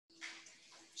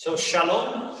So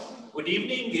shalom, good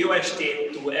evening, jó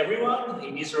estét to everyone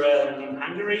in Israel and in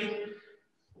Hungary.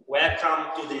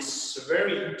 Welcome to this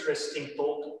very interesting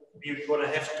talk we're going to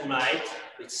have tonight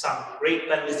with some great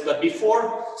panelists. But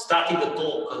before starting the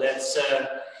talk,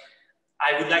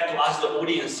 I would like to ask the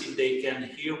audience if they can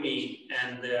hear me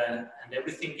and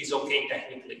everything is okay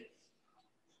technically.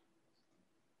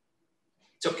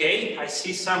 It's okay, I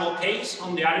see some okays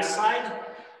on the other side.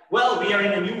 Well, we are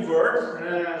in a new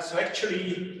world, so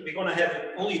actually we're going to have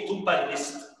only two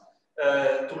panelists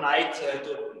tonight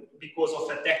because of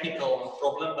a technical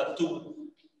problem, but two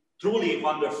truly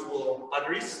wonderful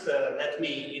panelists. Let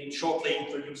me shortly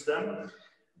introduce them.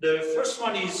 The first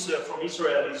one is from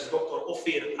Israel, is Dr.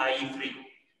 Ofir Haivry,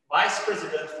 Vice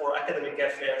President for Academic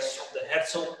Affairs of the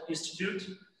Herzl Institute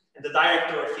and the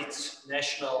Director of its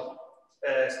National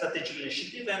Strategy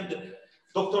Initiative. And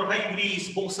Dr. Haivry is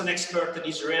both an expert in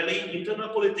Israeli internal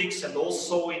politics and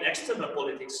also in external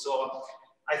politics. So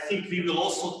I think we will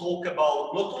also talk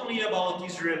about, not only about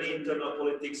Israeli internal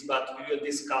politics, but we will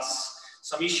discuss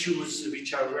some issues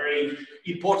which are very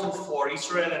important for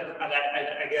Israel and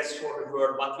I guess for the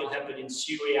world. What will happen in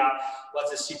Syria?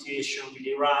 What's the situation with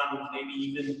Iran? Maybe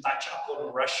even touch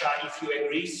upon Russia, if you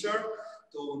agree, sir,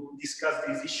 to discuss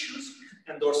these issues.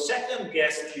 And our second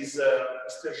guest is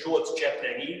Mr. Zsolt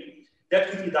Csepregi,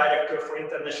 Deputy Director for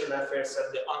International Affairs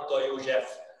at the Antall József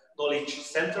Knowledge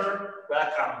Center.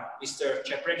 Welcome, Mr.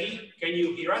 Csepregi. Can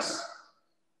you hear us?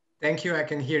 Thank you, I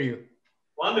can hear you.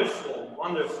 Wonderful,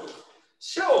 wonderful.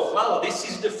 So, well, this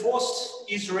is the first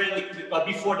Israeli, but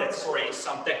before that, sorry,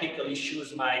 some technical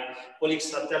issues. My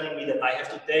colleagues are telling me that I have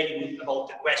to tell you about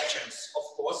the questions, of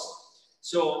course.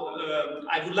 So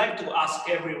I would like to ask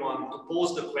everyone to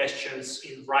pose the questions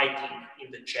in writing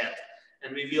in the chat.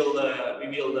 And we will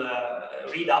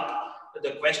read up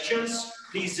the questions.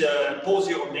 Please pose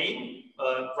your name,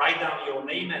 write down your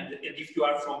name, and if you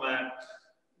are from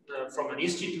an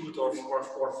institute or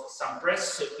for some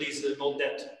press, please note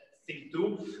that thing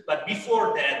too. But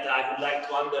before that, I would like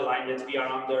to underline that we are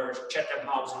under Chatham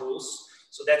House rules.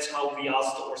 So that's how we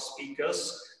asked our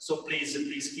speakers. So please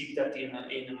keep that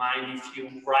in mind if you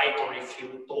write or if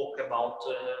you talk about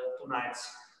tonight's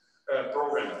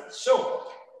program. So,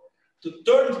 to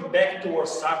turn back to our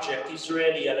subject,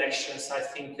 Israeli elections, I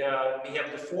think we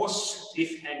have the fourth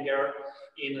cliffhanger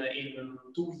in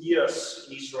 2 years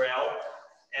in Israel.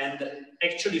 And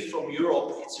actually from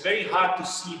Europe, it's very hard to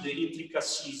see the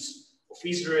intricacies of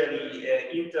Israeli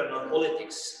internal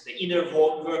politics, the inner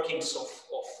workings of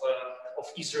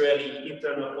Israeli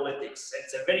internal politics.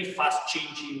 It's a very fast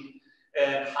changing,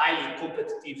 highly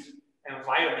competitive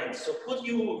environment. So could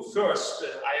you first,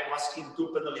 I am asking two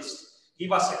panelists,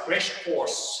 give us a crash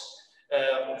course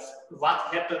of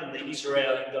what happened in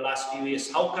Israel in the last few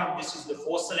years. How come this is the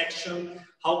fourth election?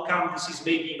 How come this is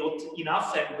maybe not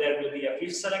enough and there will be a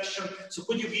fifth election? So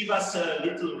could you give us a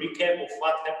little recap of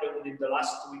what happened in the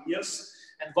last 2 years?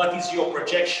 And what is your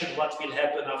projection? What will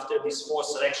happen after this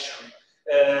fourth election?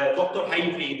 Dr.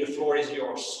 Haivry, the floor is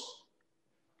yours.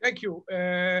 Thank you.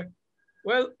 The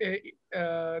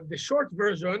short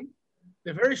version,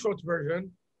 the very short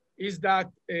version, is that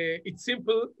it's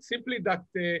simply that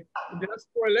in the last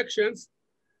 4 elections,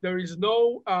 there is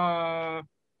no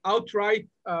outright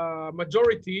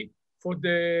majority for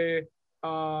the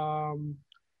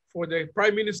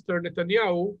Prime Minister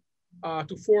Netanyahu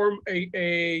to form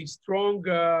a strong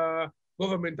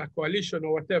government, a coalition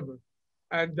or whatever.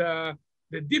 And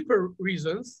the deeper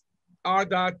reasons are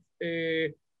that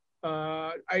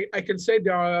I can say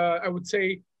there are, I would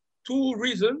say, 2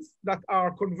 reasons that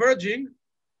are converging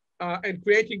and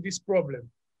creating this problem.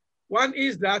 One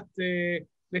is that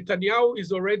Netanyahu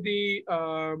is already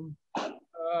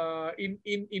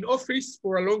in office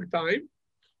for a long time.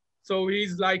 So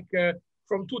he's like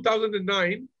from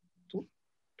 2009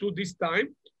 to this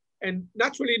time. And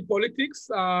naturally in politics,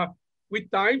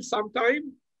 with time,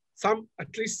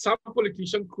 at least some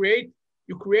politicians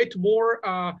create more,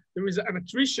 there is an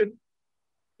attrition,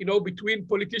 between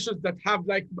politicians that have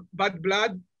like bad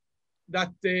blood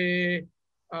that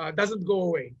doesn't go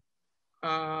away.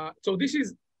 So this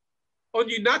is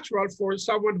only natural for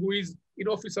someone who is in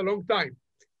office a long time.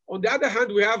 On the other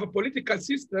hand, we have a political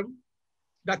system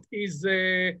that is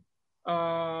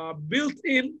built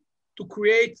in to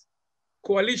create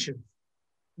coalitions,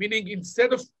 meaning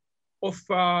instead of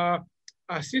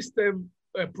a system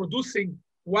producing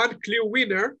one clear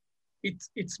winner,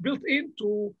 it's built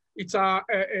into,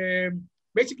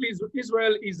 basically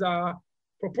Israel is a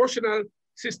proportional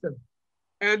system.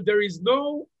 And there is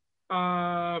no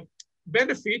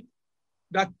benefit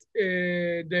that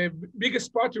the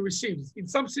biggest party receives. In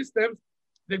some systems,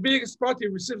 the biggest party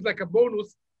receives like a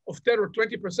bonus of 10 or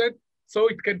 20%, so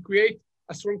it can create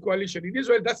a strong coalition. In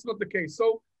Israel, that's not the case.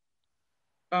 So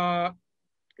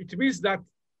it means that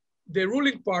the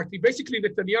ruling party, basically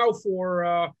Netanyahu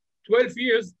for 12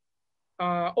 years,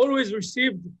 always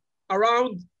received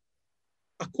around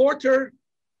a quarter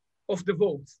of the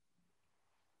votes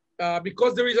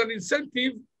because there is an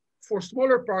incentive for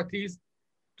smaller parties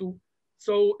to,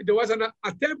 so there was an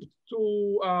attempt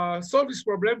to solve this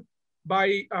problem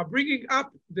by bringing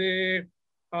up the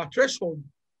threshold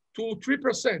to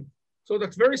 3%. So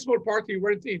that very small party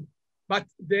went in. But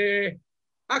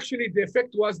actually the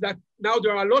effect was that now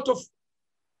there are a lot of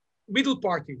middle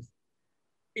parties.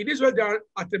 In Israel,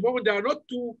 at the moment, there are not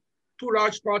two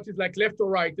large parties like left or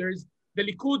right. There is the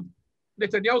Likud,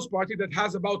 Netanyahu's party, that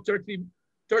has about 30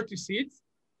 seats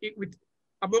with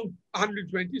among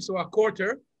 120, so a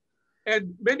quarter,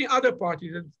 and many other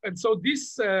parties. And so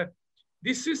this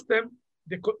system,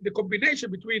 the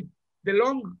combination between the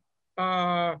long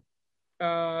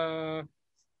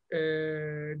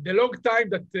time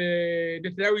that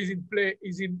Netanyahu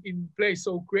is in place,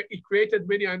 so it created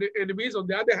many enemies. On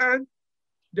the other hand,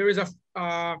 there is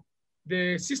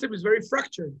the system is very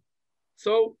fractured.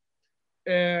 So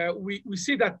we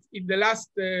see that in the last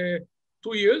 2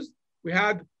 years, we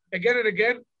had again and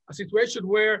again a situation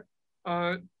where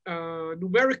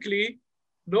numerically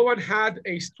no one had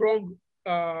a strong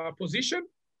position,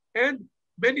 and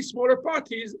many smaller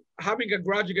parties having a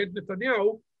grudge against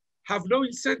Netanyahu have no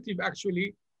incentive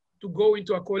actually to go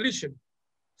into a coalition.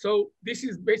 So this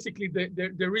is basically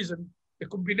the reason, the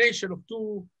combination of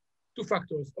two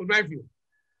factors, in my view.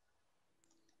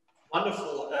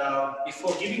 Wonderful.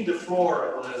 Before giving the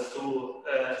floor to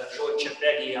Zsolt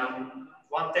Csepregi,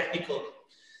 one technical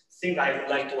thing I would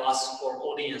like to ask for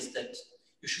audience, that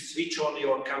you should switch on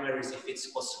your cameras if it's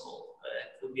possible.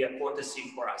 It would be a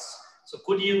courtesy for us. So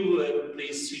could you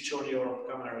please switch on your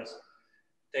cameras?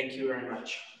 Thank you very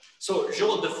much. So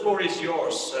Zsolt, the floor is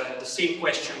yours. The same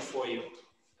question for you.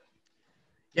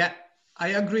 Yeah, I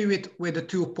agree with the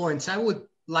 2 points. I would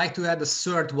like to add a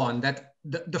third one, that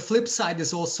the flip side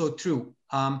is also true.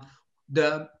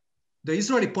 The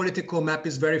Israeli political map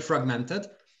is very fragmented.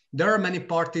 There are many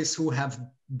parties who have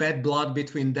bad blood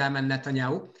between them and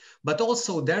Netanyahu, but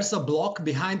also there's a bloc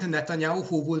behind Netanyahu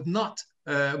who would not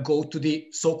go to the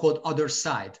so-called other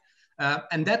side.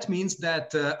 And that means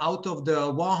that out of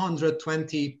the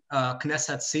 120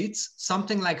 Knesset seats,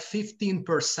 something like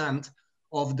 15%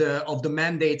 of the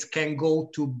mandates can go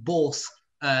to both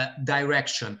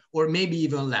direction, or maybe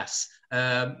even less.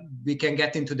 We can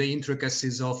get into the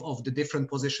intricacies of the different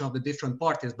position of the different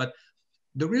parties, but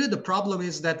really the problem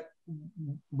is that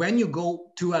when you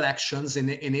go to elections in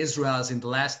Israel, as in the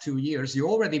last 2 years, you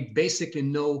already basically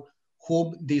know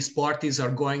whom these parties are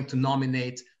going to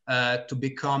nominate to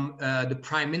become the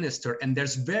prime minister. And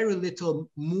there's very little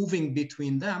moving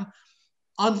between them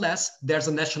unless there's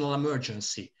a national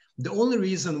emergency. The only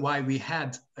reason why we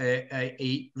had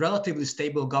a relatively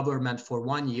stable government for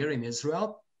 1 year in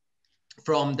Israel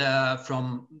from the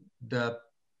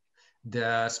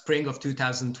spring of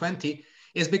 2020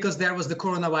 is because there was the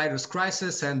coronavirus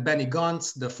crisis, and Benny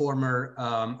Gantz, the former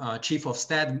chief of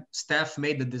staff,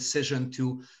 made the decision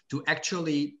to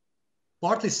actually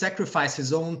partly sacrifice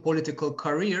his own political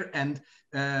career and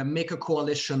make a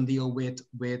coalition deal with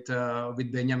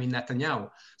Benjamin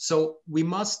Netanyahu. So we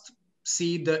must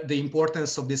see the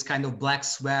importance of this kind of black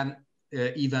swan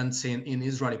events in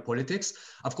Israeli politics.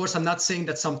 Of course, I'm not saying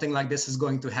that something like this is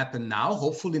going to happen now.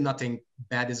 Hopefully nothing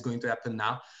bad is going to happen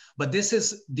now. But this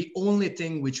is the only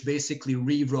thing which basically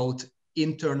rewrote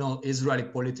internal Israeli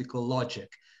political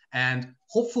logic. And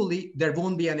hopefully there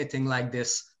won't be anything like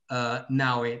this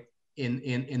now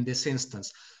in this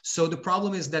instance. So the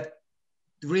problem is that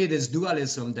really this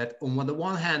dualism, that on the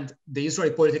one hand, the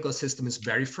Israeli political system is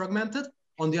very fragmented.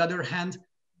 On the other hand,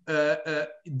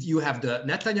 you have the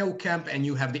Netanyahu camp and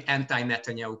you have the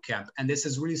anti-Netanyahu camp. And this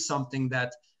is really something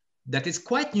that is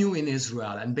quite new in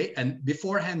Israel. And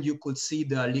beforehand, you could see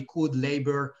the Likud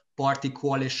Labour Party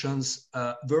coalitions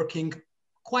working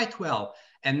quite well.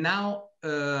 And now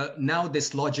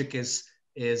this logic does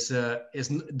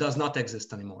not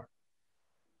exist anymore.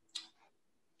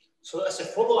 So as a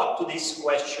follow-up to this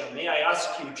question, may I ask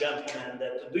you, gentlemen,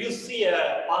 that do you see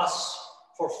a path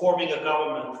for forming a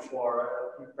government for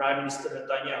Prime Minister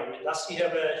Netanyahu? Does he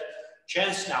have a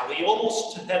chance now? He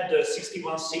almost had the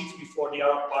 61 seats before the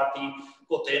Arab Party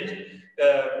got in,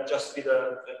 just with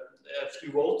a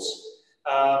few votes.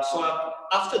 So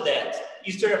after that,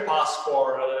 is there a path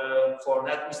for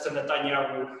Mr.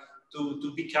 Netanyahu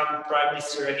to become Prime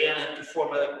Minister again and to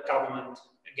form a government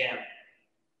again?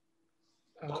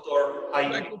 Dr.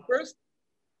 Haivry. First?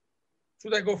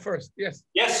 Should I go first? Yes.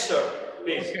 Yes, sir.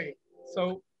 Please. Okay.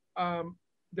 So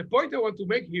the point I want to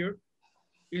make here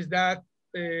is that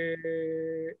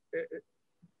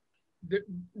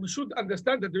we should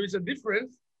understand that there is a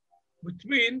difference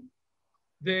between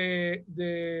the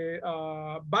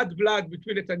bad blood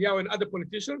between Netanyahu and other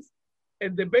politicians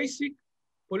and the basic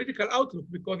political outlook,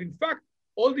 because in fact,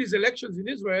 all these elections in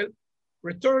Israel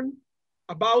return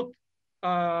about,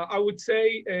 I would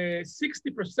say,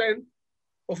 60%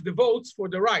 of the votes for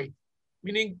the right,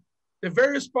 meaning the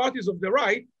various parties of the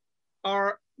right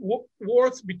are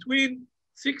worth between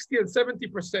 60 and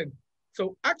 70%.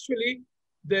 So actually,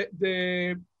 the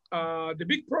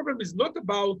big problem is not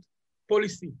about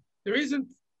policy. There isn't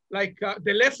like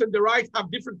the left and the right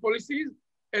have different policies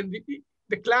and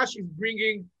the clash is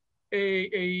bringing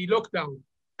a lockdown.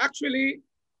 Actually,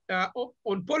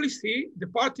 on policy, the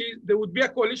parties, there would be a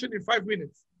coalition in 5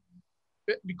 minutes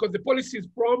because the policies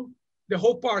from the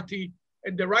whole party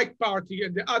and the right party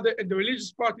and the other and the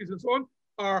religious parties and so on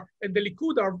and the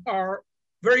Likud are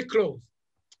very close.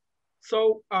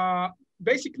 So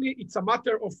basically it's a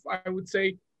matter of, I would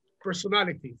say,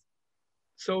 personalities.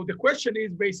 So the question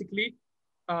is basically,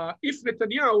 if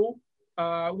Netanyahu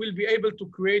will be able to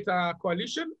create a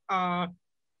coalition,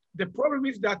 the problem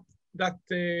is that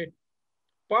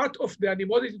part of the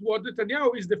animosity toward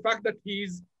Netanyahu is the fact that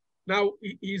he's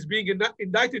being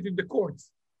indicted in the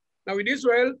courts. Now in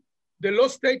Israel, the law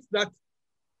states that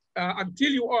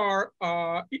until you are,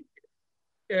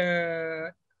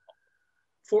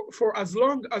 for as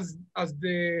long as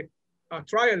the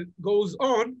trial goes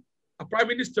on, a prime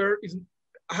minister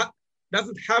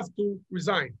doesn't have to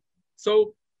resign.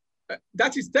 So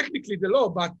that is technically the law,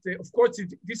 but of course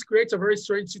this creates a very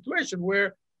strange situation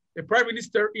where the prime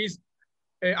minister is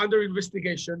under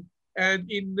investigation, and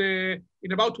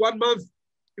in about 1 month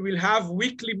we will have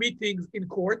weekly meetings in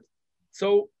court.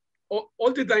 So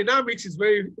all the dynamics is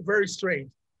very, very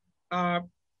strange. I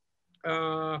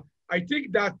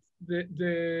think that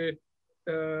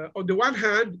on the one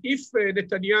hand, if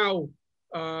Netanyahu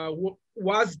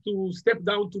was to step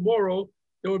down tomorrow,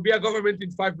 there will be a government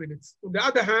in 5 minutes. On the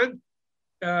other hand,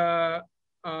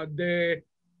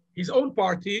 his own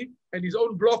party and his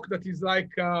own bloc that is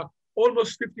like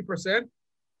almost 50%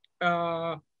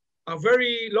 are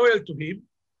very loyal to him.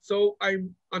 So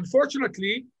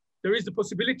unfortunately, there is the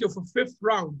possibility of a 5th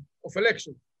round of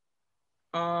election.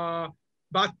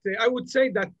 But I would say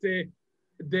that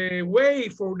the way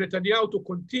for Netanyahu to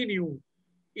continue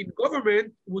in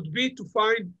government would be to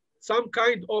find some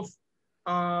kind of,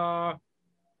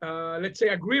 let's say,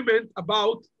 agreement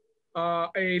about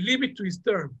a limit to his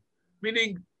term.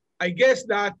 Meaning, I guess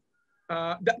that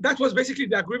that was basically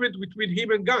the agreement between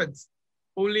him and Gantz.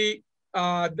 Only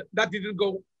that didn't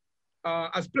go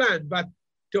as planned. But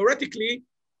theoretically,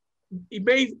 he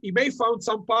may found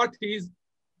some parties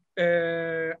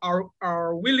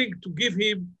are willing to give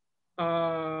him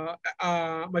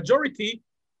a majority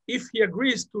if he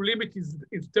agrees to limit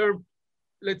his term,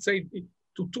 let's say,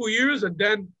 to 2 years and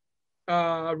then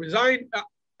resign.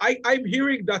 I'm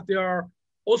hearing that there are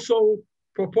also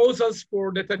proposals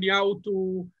for Netanyahu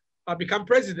to become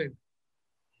president,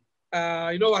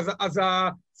 as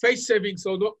a face saving.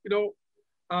 So,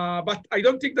 but I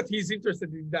don't think that he's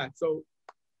interested in that. So,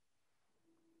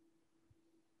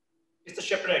 Mr.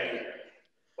 Csepregi,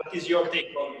 what is your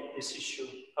take on this issue?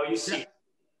 How you see it?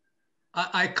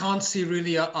 I can't see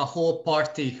really a whole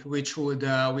party which would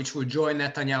join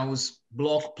Netanyahu's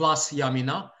bloc plus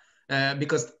Yamina,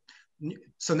 because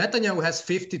so Netanyahu has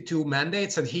 52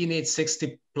 mandates and he needs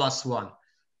 60 plus 1.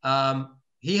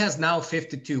 He has now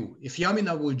 52. If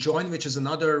Yamina will join, which is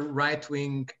another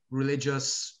right-wing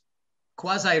religious,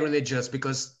 quasi-religious,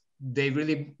 because they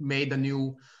really made a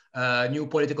new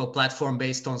political platform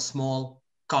based on small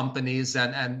companies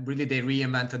and really they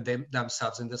reinvented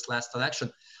themselves in this last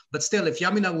election. But still, if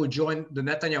Yamina would join the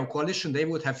Netanyahu coalition, they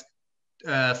would have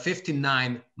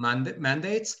 59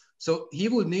 mandates. So he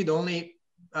would need only,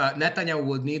 Netanyahu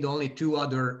would need only 2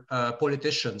 other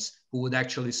politicians who would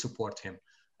actually support him.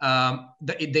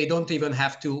 They don't even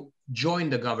have to join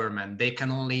the government. They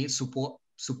can only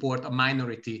support a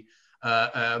minority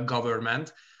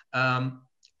government.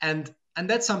 And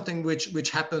that's something which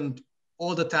happened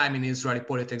all the time in Israeli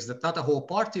politics, that not a whole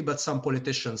party, but some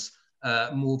politicians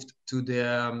moved to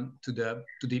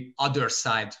the other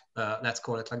side, let's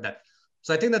call it like that.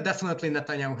 So I think that definitely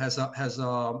Netanyahu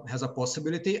has a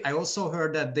possibility. I also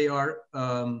heard that they are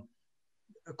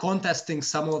contesting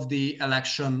some of the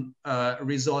election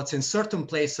results in certain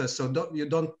places. So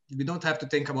we don't have to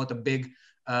think about a big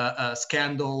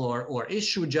scandal or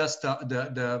issue, just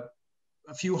a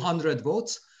few hundred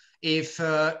votes. If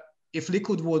if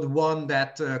Likud would won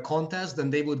that contest, then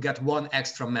they would get one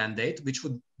extra mandate, which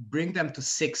would bring them to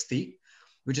 60,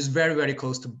 which is very, very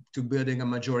close to building a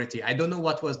majority. I don't know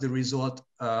what was the result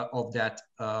of that,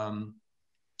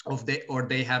 or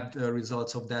they have the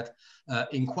results of that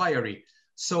inquiry.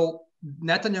 So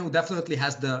Netanyahu definitely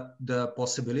has the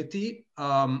possibility.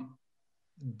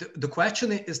 The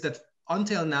question is that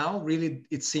until now, really,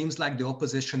 it seems like the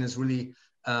opposition is really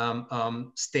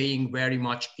staying very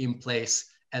much in place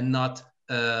and not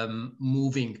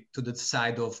moving to the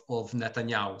side of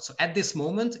Netanyahu. So at this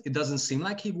moment, it doesn't seem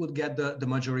like he would get the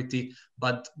majority,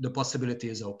 but the possibility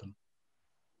is open.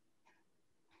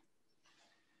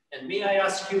 And may I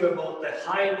ask you about a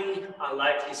highly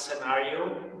unlikely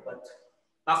scenario, but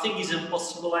nothing is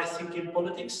impossible, I think, in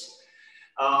politics.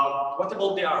 What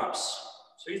about the Arabs?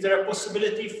 So is there a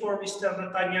possibility for Mr.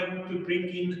 Netanyahu to bring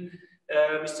in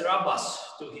Mr. Abbas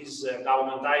to his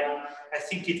government? I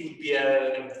think it would be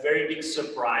a very big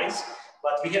surprise,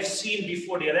 but we have seen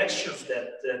before the elections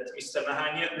that Mr.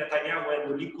 Netanyahu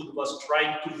and the Likud was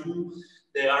trying to woo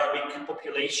the Arabic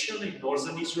population in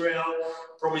northern Israel,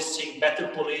 promising better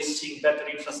policing, better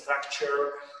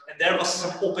infrastructure, and there was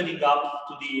some opening up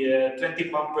to the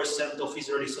 21% of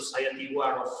Israeli society who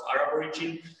are of Arab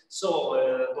origin. So,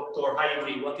 Dr.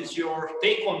 Haivry, what is your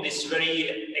take on this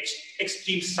very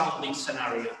extreme sounding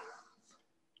scenario?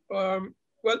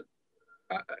 Well,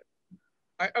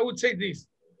 I would say this.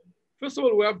 First of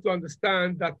all, we have to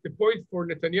understand that the point for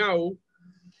Netanyahu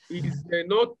is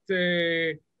not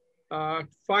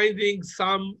finding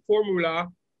some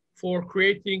formula for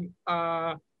creating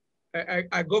a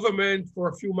government for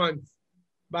a few months,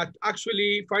 but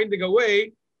actually finding a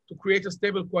way to create a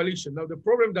stable coalition. Now, the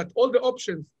problem that all the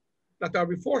options that are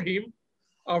before him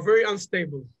are very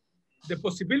unstable. The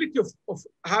possibility of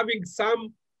having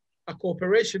some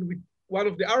cooperation with one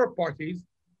of the Arab parties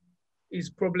is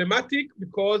problematic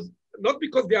because, not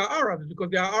because they are Arabs, because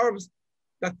they are Arabs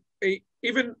that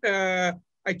even,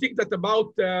 I think that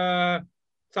about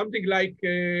something like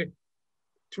 3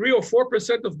 or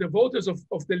 4% of the voters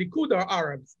of the Likud are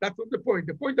Arabs. That's not the point.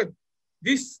 The point that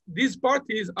these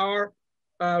parties are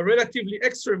relatively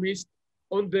extremist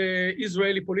on the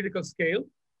Israeli political scale.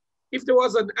 If there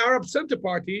was an Arab center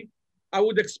party, I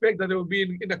would expect that they would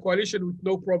be in a coalition with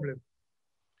no problem.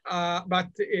 But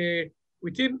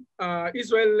within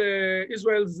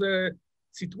Israel's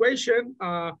situation,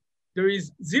 there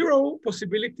is zero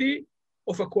possibility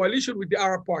of a coalition with the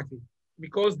Arab party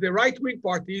because the right-wing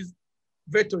parties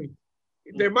veto it.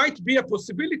 There might be a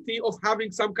possibility of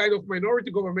having some kind of minority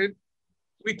government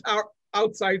with our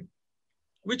outside,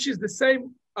 which is the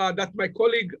same that my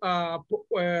colleague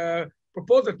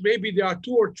proposed, that maybe there are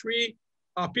 2 or 3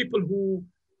 people who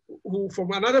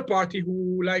from another party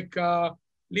who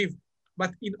leave.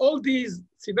 But in all these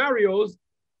scenarios,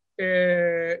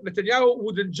 Netanyahu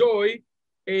would enjoy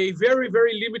a very,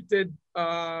 very limited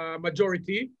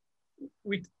majority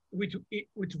with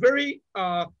very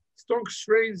strong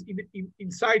strains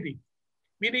inside it.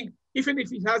 Meaning, even if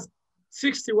he has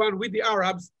 61 with the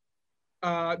Arabs,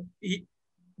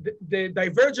 the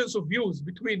divergence of views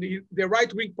between the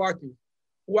right-wing parties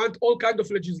who want all kinds of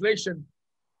legislation.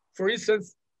 For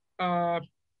instance, there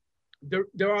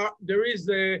is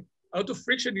a lot of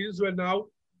friction in Israel now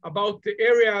about the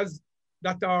areas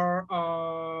that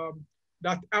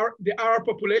the Arab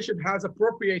population has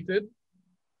appropriated,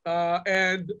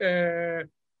 and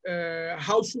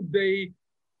how should the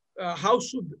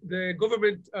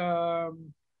government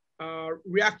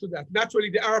react to that? Naturally,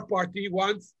 the Arab party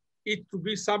wants it to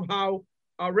be somehow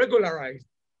regularized.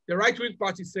 The right-wing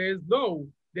party says, no,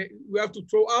 we have to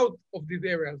throw out of these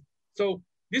areas. So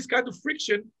this kind of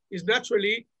friction is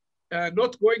naturally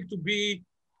not going to be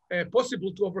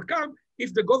possible to overcome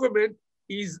if the government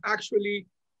is actually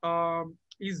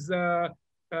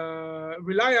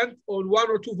reliant on 1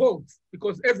 or 2 votes,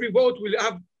 because every vote will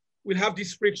have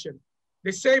this friction.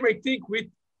 The same, I think, with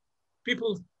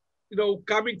people,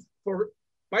 coming for.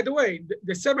 By the way,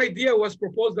 the same idea was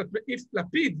proposed that if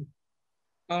Lapid,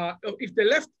 if the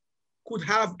left could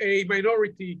have a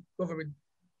minority government,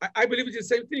 I believe it's the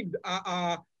same thing.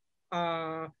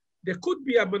 There could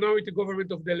be a minority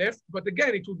government of the left, but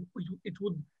again, it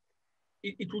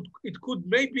could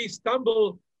maybe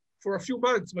stumble for a few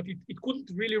months, but it couldn't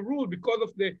really rule because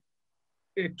of the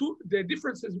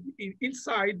differences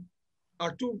inside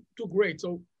are too great.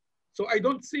 So I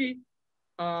don't see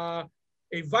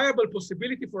a viable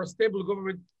possibility for a stable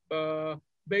government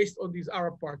based on these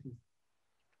Arab parties.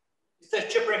 Mr.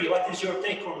 Csepregi, what is your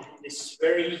take on this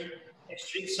very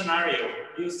extreme scenario?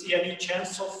 Do you see any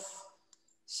chance of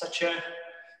such a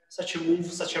move,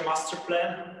 such a master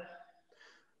plan?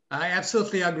 I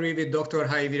absolutely agree with Dr.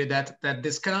 Haivry that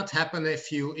this cannot happen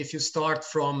if you start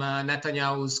from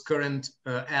Netanyahu's current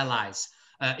allies.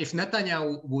 If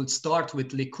Netanyahu would start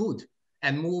with Likud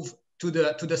and move to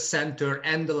the center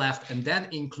and the left and then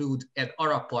include an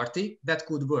Arab party, that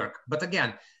could work. But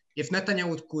again, if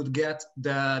Netanyahu could get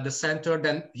the center,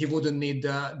 then he wouldn't need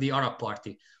the Arab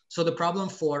party. So the problem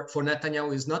for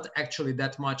Netanyahu is not actually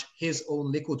that much his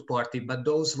own Likud party, but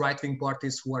those right-wing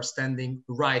parties who are standing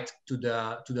right to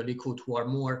the Likud, who are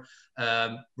more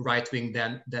right-wing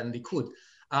than Likud.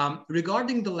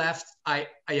 Regarding the left, I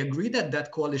agree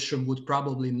that coalition would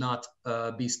probably not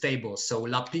be stable. So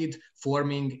Lapid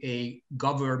forming a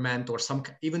government or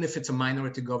even if it's a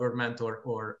minority government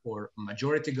or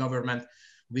majority government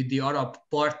with the Arab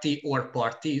party or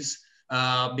parties,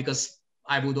 because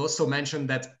I would also mention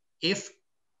that if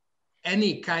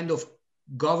any kind of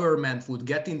government would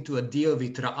get into a deal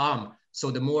with Ra'am,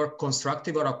 so the more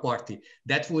constructive Arab party,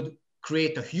 that would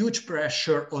create a huge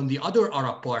pressure on the other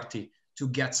Arab party to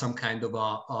get some kind of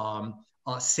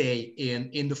a say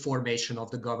in the formation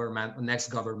of the government, the next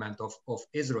government of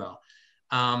Israel.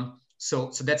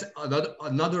 So that's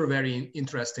another very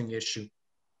interesting issue.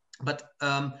 But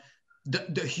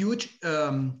the huge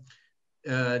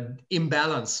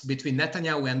imbalance between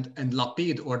Netanyahu and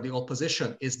Lapid or the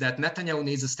opposition is that Netanyahu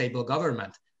needs a stable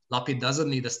government. Lapid doesn't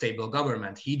need a stable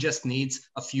government. He just needs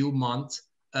a few months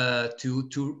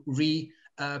to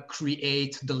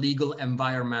recreate the legal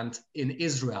environment in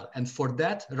Israel. And for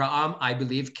that, Ra'am, I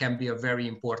believe, can be a very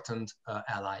important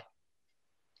ally.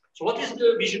 So what is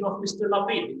the vision of Mr.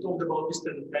 Lapid? We talked about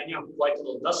Mr. Netanyahu quite a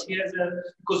lot. Does he has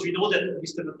because we know that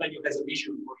Mr. Netanyahu has a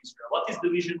vision for Israel. What is the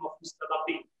vision of Mr.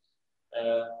 Lapid?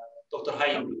 Dr.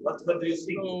 Haivry, what do you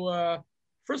think? So,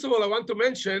 first of all, I want to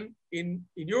mention in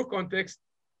your context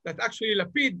that actually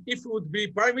Lapid, if he would be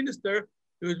prime minister,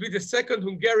 he would be the second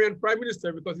Hungarian prime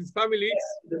minister because his family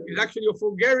is actually of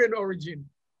Hungarian origin.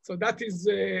 So that is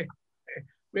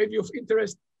maybe of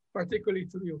interest particularly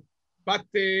to you. But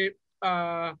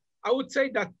I would say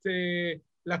that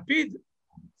Lapid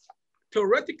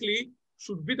theoretically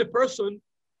should be the person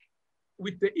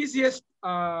with the easiest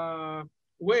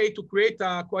way to create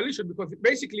a coalition because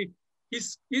basically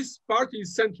his party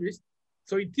is centrist.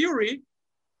 So in theory,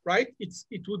 right,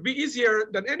 it would be easier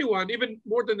than anyone, even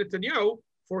more than Netanyahu,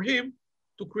 for him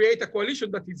to create a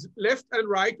coalition that is left and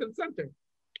right and center.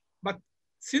 But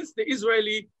since the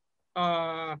Israeli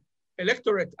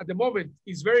electorate at the moment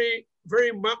is very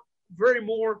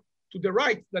more to the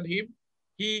right than him,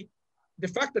 the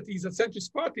fact that he's a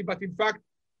centrist party, but in fact,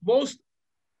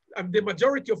 the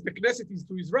majority of the Knesset is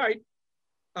to his right,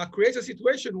 creates a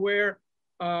situation where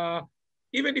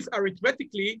even if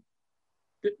arithmetically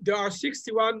there are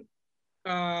 61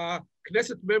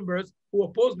 Knesset members who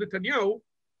oppose Netanyahu,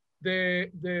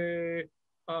 the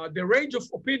range of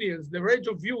opinions, the range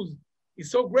of views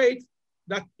is so great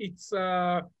that it's,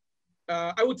 I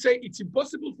would say it's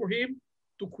impossible for him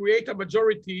to create a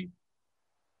majority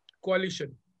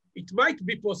coalition. It might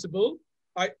be possible.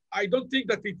 I don't think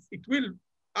that it will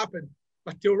happen,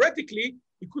 but theoretically,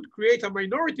 he could create a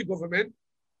minority government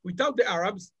without the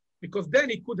Arabs, because then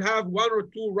he could have one or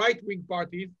two right-wing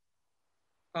parties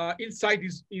inside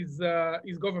his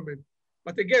government.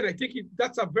 But again, I think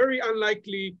that's a very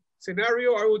unlikely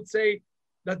scenario. I would say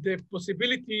that the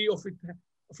possibility of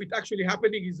it actually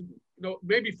happening is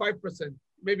maybe 5%,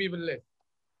 maybe even less.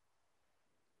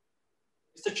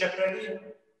 Mr. Csepregi,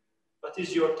 what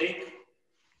is your take?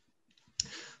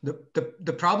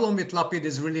 The problem with Lapid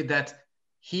is really that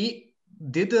he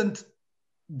didn't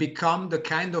become the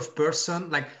kind of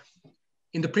person, like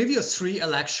in the previous 3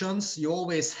 elections, you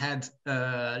always had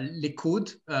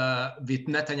Likud with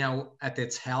Netanyahu at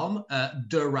its helm,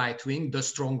 the right wing, the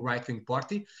strong right wing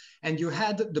party. And you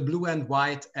had the blue and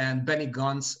white and Benny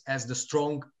Gantz as the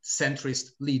strong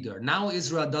centrist leader. Now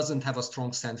Israel doesn't have a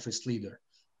strong centrist leader.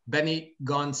 Benny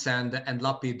Gantz and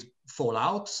Lapid fall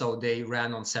out, so they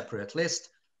ran on separate list.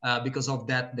 Because of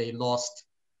that, they lost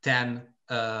 10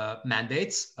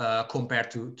 mandates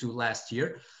compared to last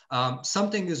year.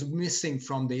 Something is missing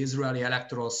from the Israeli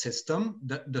electoral system.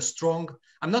 The strong,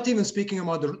 I'm not even speaking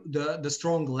about the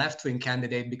strong left-wing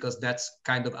candidate because that's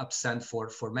kind of absent for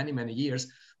many, many years,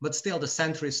 but still the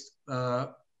centrist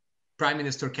prime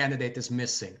minister candidate is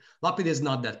missing. Lapid is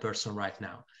not that person right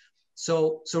now.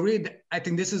 So really, I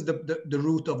think this is the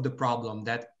root of the problem,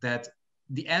 that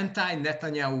the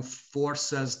anti-Netanyahu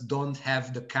forces don't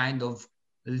have the kind of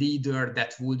leader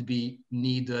that would be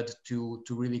needed to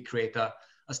really create a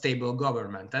stable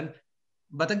government.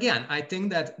 But again, I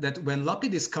think that when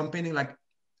Lapid is campaigning, like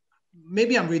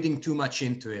maybe I'm reading too much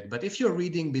into it, but if you're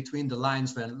reading between the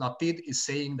lines when Lapid is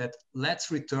saying that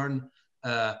let's return,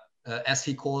 as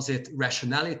he calls it,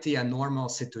 rationality and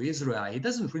normalcy to Israel, he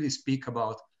doesn't really speak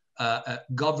about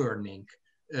governing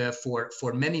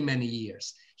for many, many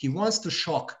years. He wants to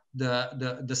shock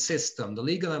the system, the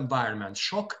legal environment,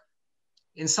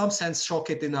 in some sense, shock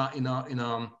it in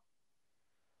a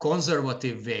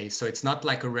conservative way. So it's not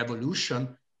like a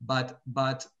revolution, but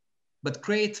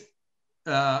create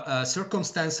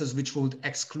circumstances which would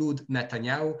exclude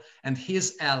Netanyahu and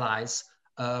his allies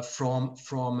from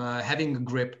having a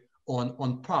grip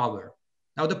on power.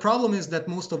 Now, the problem is that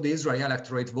most of the Israeli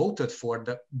electorate voted for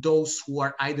those who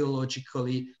are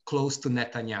ideologically close to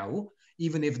Netanyahu,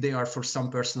 even if they are, for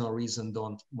some personal reason,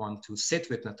 don't want to sit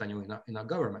with Netanyahu in a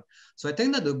government. So I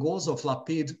think that the goals of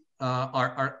Lapid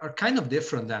are kind of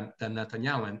different than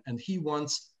Netanyahu, and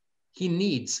he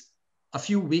needs a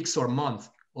few weeks or months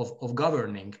of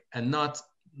governing and not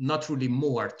really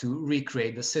more to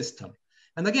recreate the system.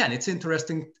 And again, it's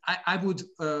interesting. I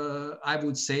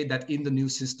would say that in the new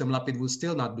system, Lapid will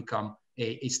still not become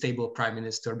a stable prime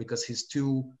minister because he's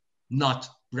too not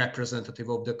representative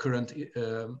of the current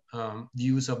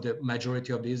views of the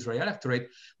majority of the Israeli electorate.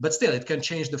 But still, it can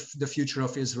change the future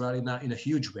of Israel in a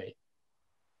huge way.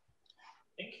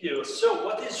 Thank you. So,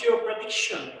 what is your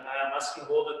prediction? I'm asking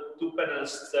all the two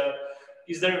panelists.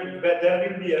 There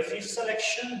will be a fifth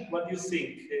election? What do you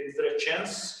think? Is there a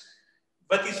chance?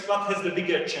 What has the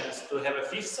bigger chance, to have a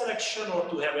fifth election or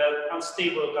to have an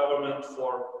unstable government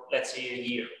for, let's say, a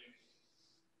year?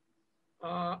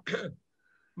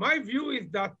 My view is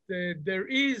that there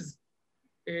is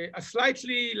a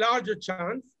slightly larger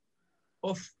chance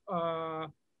of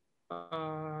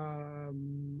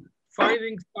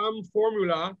finding some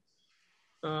formula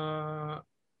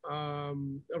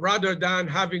rather than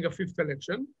having a fifth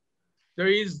election. There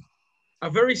is a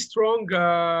very strong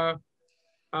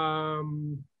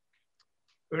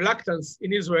reluctance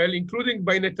in Israel, including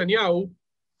by Netanyahu,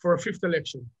 for a fifth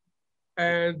election.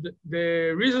 And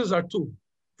the reasons are two.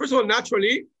 First of all,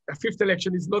 naturally, a fifth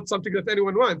election is not something that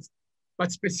anyone wants.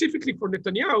 But specifically for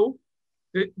Netanyahu,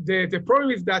 the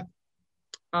problem is that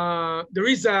there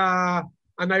is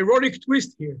an ironic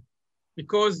twist here.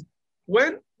 Because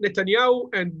when Netanyahu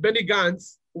and Benny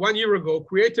Gantz 1 year ago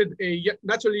created a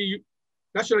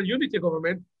national unity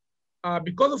government,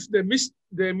 because of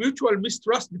the mutual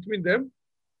mistrust between them,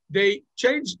 they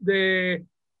changed the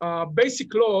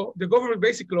basic law, the government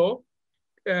basic law,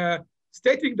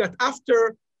 stating that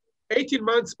after 18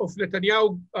 months of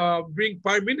Netanyahu being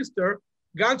prime minister,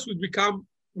 Gantz would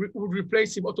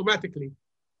replace him automatically.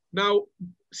 Now,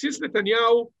 since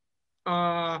Netanyahu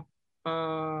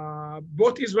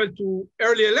brought Israel to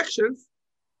early elections,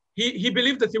 he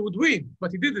believed that he would win,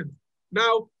 but he didn't.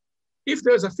 Now, if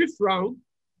there's a fifth round,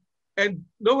 and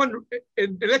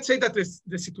let's say that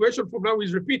the situation from now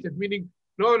is repeated, meaning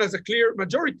no one has a clear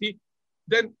majority,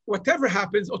 then whatever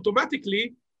happens,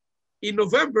 automatically in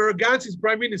November, Gantz is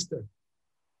prime minister.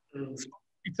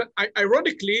 So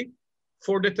ironically,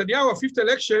 for Netanyahu, a fifth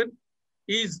election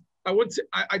is,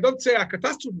 I don't say a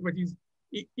catastrophe, but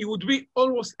it would be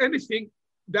almost anything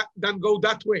that go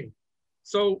that way.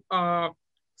 So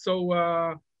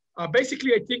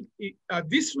basically, I think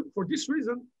for this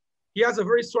reason, he has a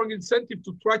very strong incentive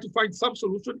to try to find some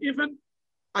solution, even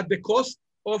at the cost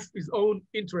of his own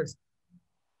interest.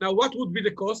 Now, what would be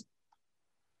the cost?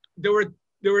 There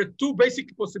were two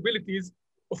basic possibilities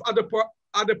of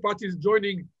other parties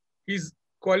joining his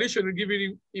coalition and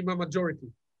giving him a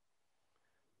majority.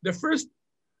 The first,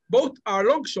 both are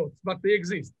long shots, but they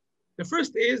exist. The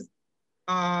first is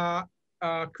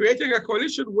creating a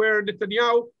coalition where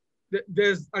Netanyahu,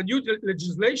 there's a new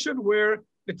legislation where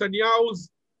Netanyahu's,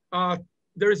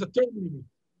 there is a term limit.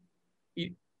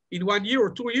 In 1 year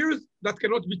or 2 years, that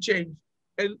cannot be changed.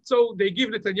 And so they give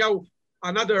Netanyahu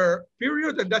another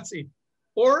period and that's it.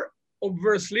 Or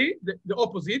obviously, the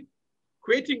opposite,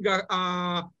 creating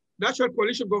a national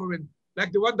coalition government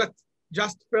like the one that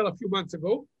just fell a few months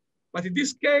ago. But in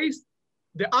this case,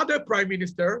 the other prime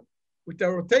minister with a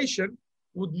rotation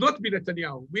would not be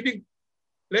Netanyahu, meaning,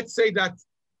 let's say that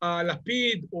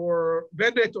Lapid or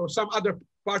Bennett or some other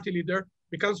party leader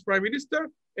becomes prime minister,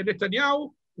 and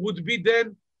Netanyahu would be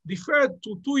then deferred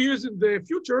to 2 years in the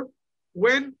future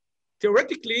when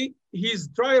theoretically his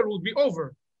trial would be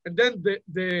over. And then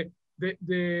the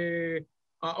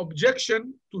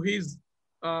objection to his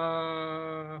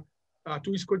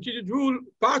continued rule,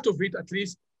 part of it at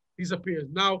least, disappears.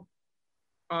 Now,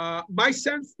 my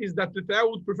sense is that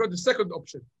Netanyahu would prefer the second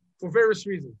option for various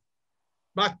reasons.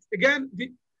 But again,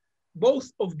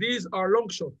 both of these are long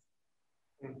shots.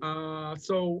 That's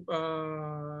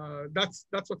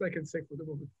what I can say for the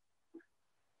moment.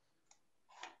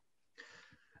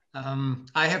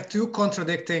 I have two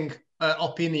contradicting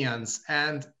opinions,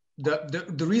 and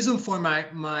the reason for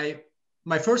my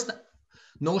first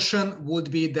notion would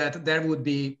be that there would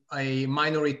be a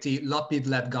minority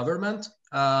Lapid-led government,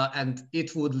 and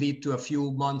it would lead to a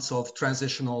few months of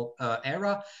transitional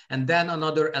era, and then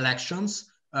another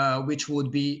elections, which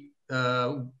would be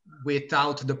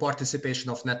without the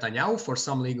participation of Netanyahu for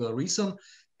some legal reason,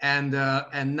 and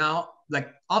now,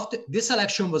 like, after this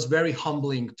election was very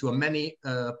humbling to many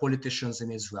politicians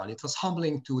in Israel. It was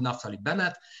humbling to Naftali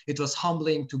Bennett. It was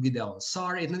humbling to Gideon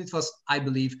Sa'ar, and it was, I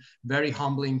believe, very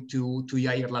humbling to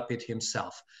Yair Lapid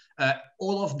himself.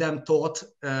 All of them thought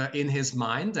in his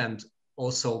mind, and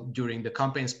also during the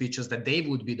campaign speeches, that they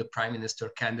would be the prime minister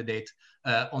candidate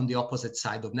on the opposite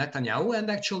side of Netanyahu, and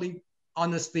actually,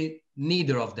 honestly,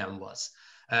 neither of them was.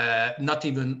 Not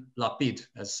even Lapid,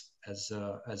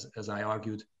 as I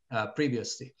argued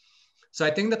previously. So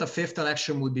I think that the fifth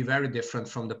election would be very different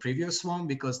from the previous one,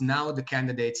 because now the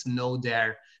candidates know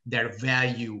their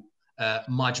value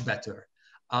much better.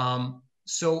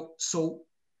 So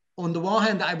on the one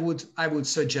hand, I would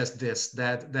suggest this,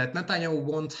 that Netanyahu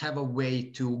won't have a way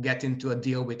to get into a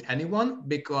deal with anyone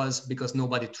because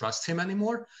nobody trusts him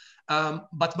anymore.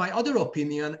 But my other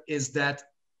opinion is that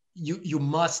you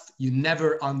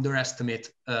never underestimate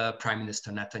Prime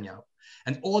Minister Netanyahu.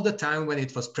 And all the time when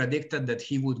it was predicted that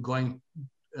he will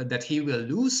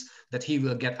lose, that he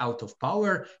will get out of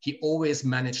power, he always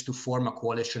managed to form a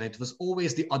coalition. It was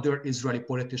always the other Israeli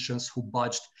politicians who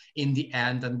budged in the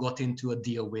end and got into a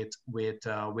deal with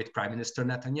Prime Minister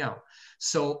Netanyahu.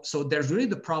 So there's really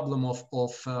the problem of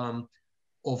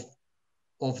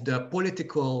the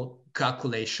political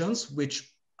calculations, which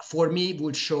for me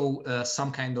would show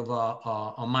some kind of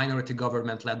a minority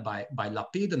government led by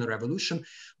Lapid and a revolution,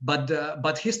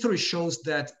 but history shows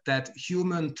that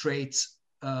human traits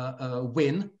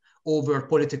win over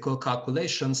political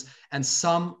calculations, and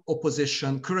some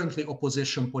currently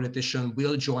opposition politician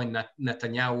will join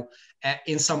Netanyahu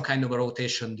in some kind of a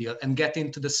rotation deal and get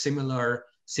into the similar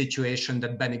situation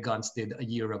that Benny Gantz did a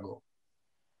year ago.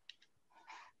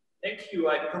 Thank you.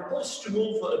 I propose to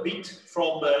move a bit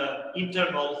from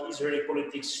internal Israeli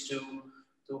politics to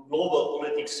global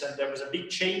politics. And there was a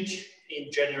big change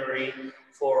in January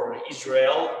for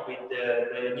Israel with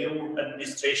the new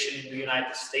administration in the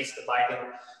United States, the Biden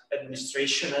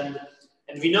administration.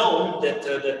 And we know that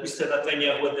Mr.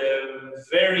 Netanyahu had a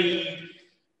very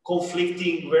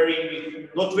conflicting,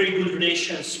 not very good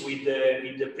relations with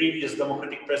the previous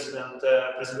Democratic President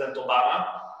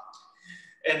Obama.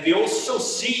 And we also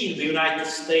see in the United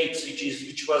States,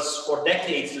 which was for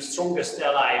decades the strongest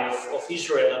ally of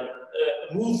Israel,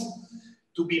 a move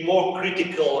to be more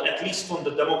critical, at least on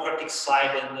the Democratic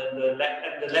side and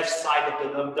the left side of the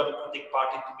Democratic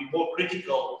Party, to be more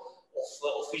critical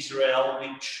of Israel,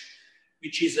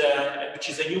 which is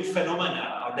a new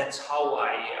phenomenon. That's how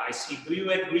I see it. Do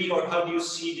you agree, or how do you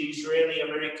see the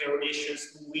Israeli-American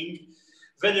relations moving?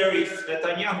 Whether if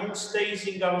Netanyahu stays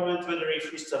in government, whether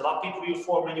if Mr. Lapid will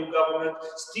form a new government,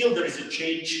 still there is a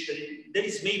change. There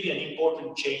is maybe an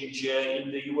important change in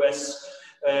the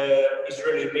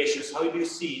US-Israeli relations. How do you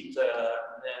see it,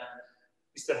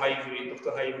 Mr. Haivry,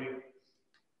 Dr. Haivry?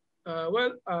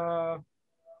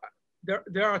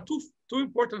 There are two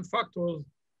important factors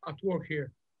at work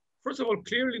here. First of all,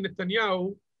 clearly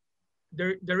Netanyahu,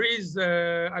 there is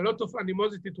a lot of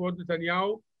animosity toward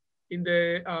Netanyahu in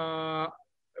the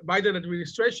Biden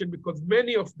administration, because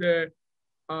many of the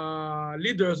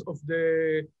leaders of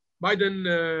the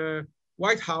Biden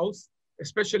White House,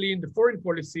 especially in the foreign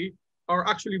policy, are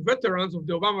actually veterans of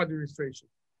the Obama administration.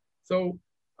 So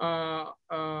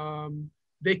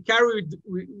they carried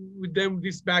with them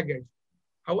this baggage.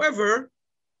 However,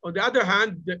 on the other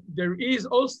hand, there is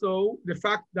also the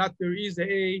fact that there is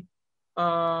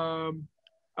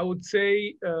I would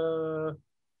say,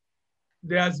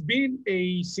 there has been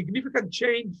a significant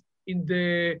change in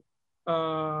the,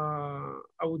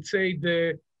 I would say,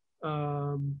 the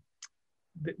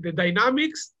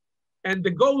dynamics and the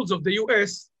goals of the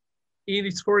US in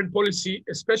its foreign policy,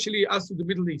 especially as to the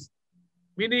Middle East.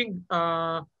 Meaning,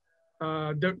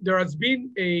 there has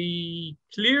been a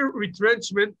clear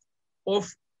retrenchment of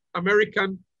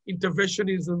American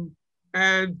interventionism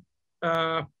and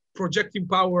projecting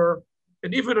power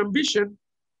and even ambition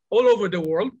all over the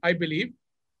world, I believe,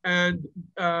 and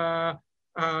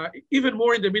even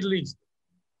more in the Middle East.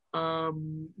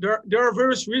 There are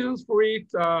various reasons for it.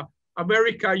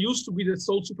 America used to be the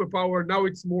sole superpower, now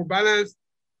it's more balanced.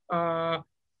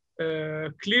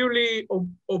 Clearly,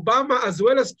 Obama as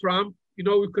well as Trump you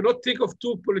know, we cannot think of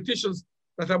two politicians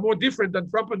that are more different than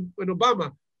Trump and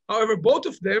Obama. However, both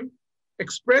of them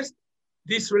expressed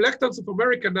this reluctance of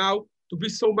America now to be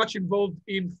so much involved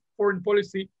in foreign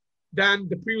policy than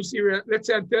the previous era. Let's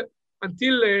say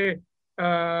until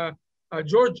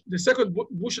George, the second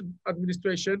Bush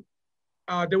administration,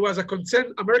 there was a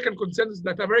American consensus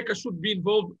that America should be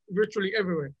involved virtually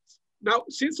everywhere. Now,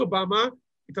 since Obama,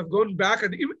 it has gone back,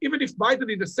 and even if Biden,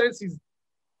 in a sense,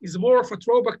 is more of a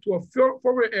throwback to a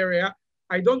former area,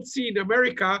 I don't see in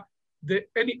America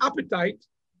any appetite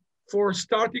for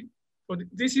starting.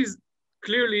 This is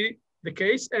clearly the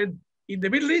case, and in the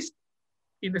Middle East,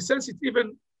 in a sense, it's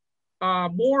even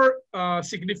more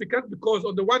significant because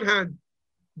on the one hand,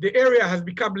 the area has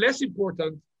become less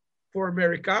important for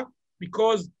America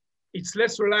because it's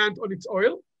less reliant on its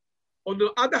oil. On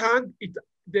the other hand,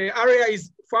 the area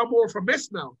is far more of a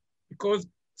mess now because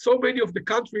so many of the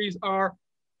countries are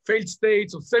failed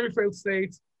states or semi-failed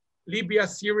states. Libya,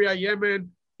 Syria,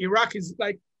 Yemen, Iraq is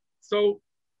like, so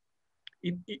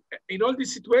in all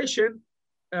this situation,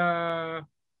 I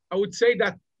would say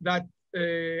that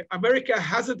America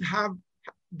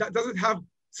doesn't have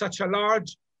such a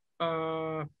large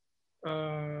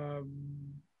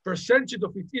percentage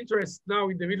of its interests now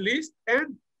in the Middle East,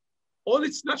 and all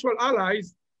its natural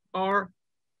allies are,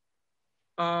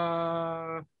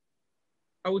 I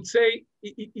would say,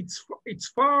 it's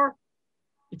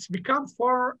become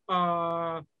far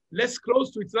less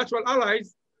close to its natural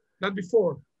allies than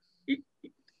before.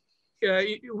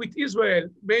 With Israel,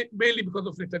 mainly because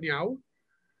of Netanyahu,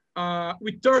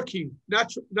 with Turkey,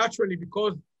 naturally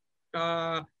because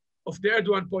of the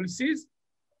Erdogan policies,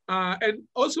 and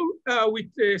also with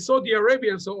Saudi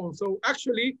Arabia and so on. So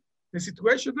actually, the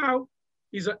situation now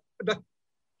is that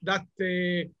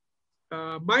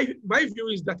my view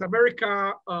is that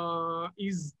America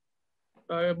is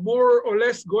more or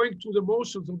less going through the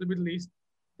motions of the Middle East.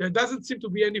 There doesn't seem to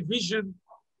be any vision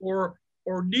or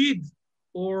need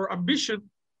or ambition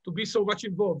to be so much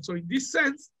involved. So in this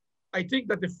sense, I think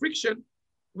that the friction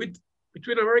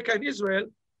between America and Israel,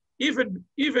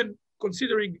 even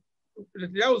considering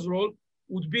Netanyahu's role,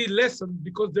 would be lessened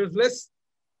because there's less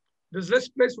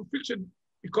place for friction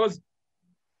because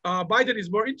Biden is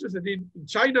more interested in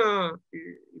China,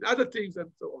 in other things,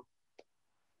 and so on.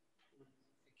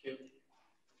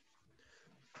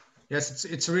 Yes,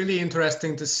 it's really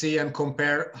interesting to see and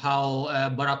compare how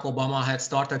Barack Obama had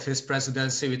started his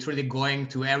presidency with really going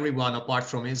to everyone apart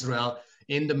from Israel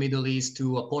in the Middle East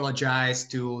to apologize,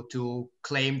 to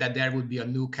claim that there would be a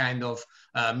new kind of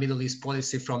Middle East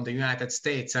policy from the United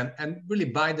States. And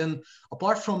really Biden,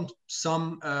 apart from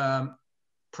some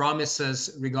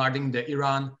promises regarding the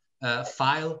Iran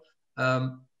file,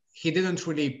 he didn't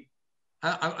really,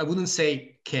 I wouldn't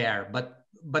say care, but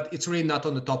it's really not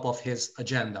on the top of his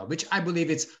agenda, which I believe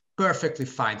it's perfectly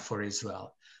fine for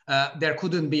Israel. There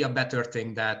couldn't be a better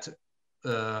thing that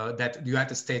the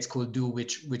United States could do,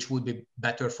 which would be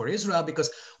better for Israel,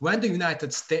 because when the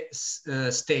United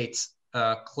States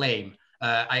claim,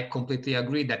 I completely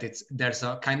agree that there's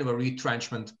a kind of a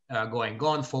retrenchment going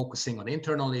on, focusing on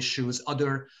internal issues,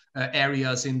 other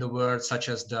areas in the world, such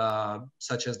as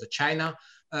the China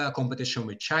competition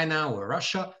with China or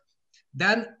Russia.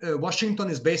 Then Washington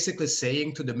is basically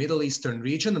saying to the Middle Eastern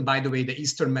region, and by the way, the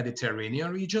Eastern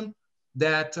Mediterranean region,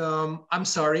 that I'm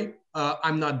sorry,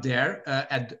 I'm not there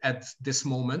at this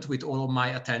moment with all of my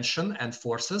attention and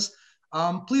forces.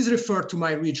 Please refer to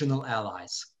my regional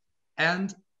allies.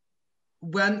 And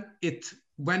when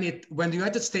the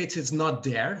United States is not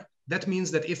there, that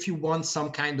means that if you want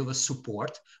some kind of a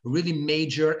support, really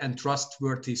major and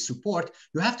trustworthy support,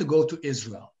 you have to go to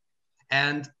Israel.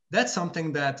 And that's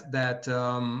something that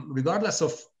regardless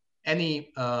of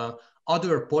any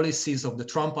other policies of the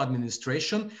Trump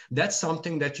administration, that's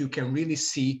something that you can really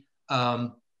see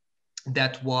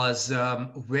that was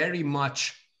very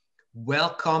much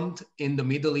welcomed in the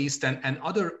Middle East and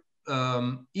other,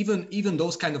 even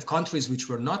those kind of countries which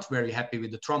were not very happy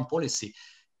with the Trump policy.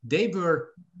 They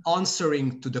were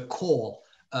answering to the call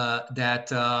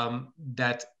that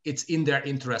it's in their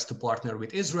interest to partner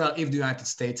with Israel if the United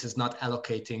States is not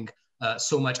allocating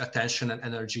so much attention and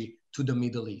energy to the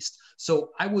Middle East.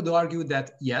 So I would argue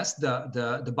that yes,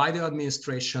 the Biden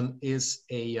administration is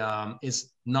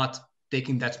not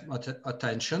taking that much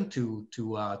attention to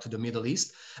the Middle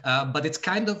East, but it's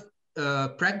kind of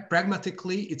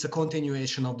pragmatically, it's a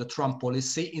continuation of the Trump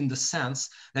policy in the sense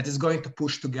that it's going to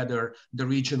push together the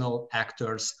regional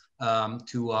actors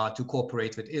to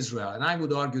cooperate with Israel. And I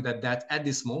would argue that at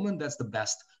this moment, that's the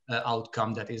best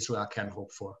outcome that Israel can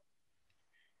hope for.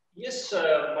 Yes,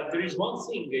 but there is one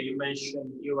thing you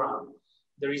mentioned, Iran.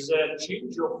 there is a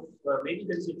change of, maybe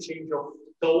there is a change of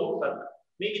tone, but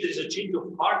maybe there is a change of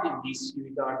heart in this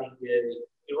regarding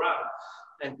Iran.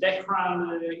 And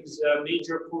Tehran is a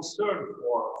major concern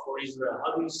for Israel.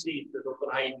 How do you see it, Dr.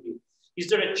 Haivry? Is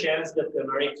there a chance that the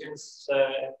Americans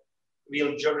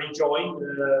will rejoin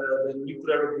the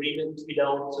nuclear agreement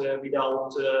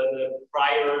without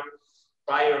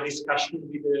prior discussion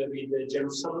with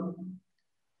Jerusalem?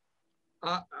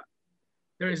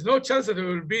 There is no chance that there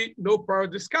will be no prior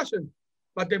discussion,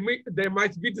 but there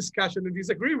might be discussion and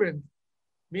disagreement.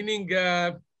 Meaning,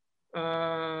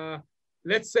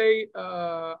 let's say,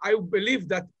 I believe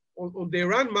that on the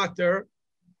Iran matter,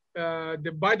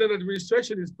 the Biden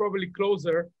administration is probably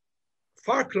closer,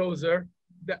 far closer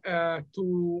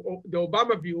to the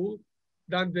Obama view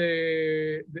than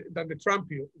the Trump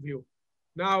view.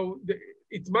 Now,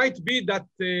 it might be that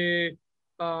the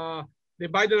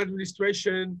Biden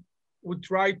administration would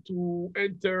try to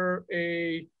enter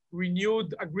a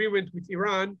renewed agreement with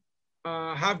Iran,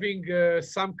 having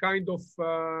some kind of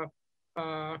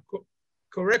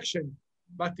correction,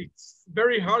 but it's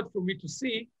very hard for me to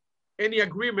see any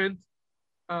agreement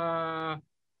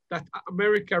that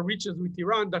America reaches with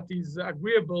Iran that is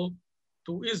agreeable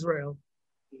to Israel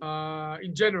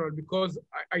in general, because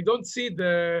I don't see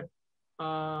the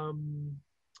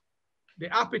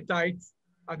appetite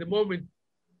at the moment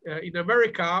in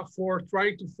America for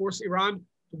trying to force Iran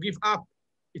to give up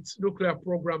its nuclear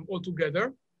program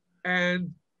altogether.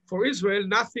 And for Israel,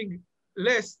 nothing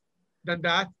less than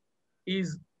that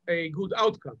is a good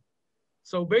outcome.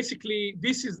 So basically,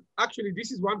 this is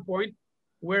one point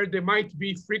where there might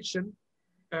be friction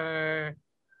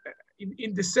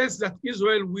in the sense that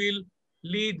Israel will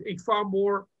lead a far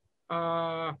more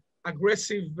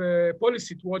aggressive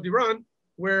policy toward Iran,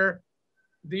 where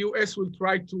the US will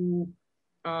try to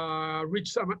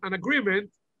reach an agreement.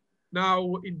 Now,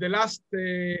 in the last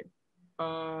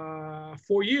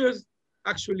 4 years,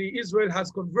 actually, Israel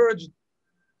has converged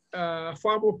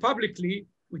far more publicly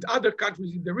with other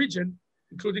countries in the region,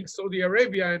 including Saudi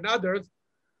Arabia and others,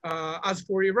 as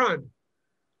for Iran.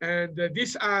 And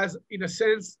this has, in a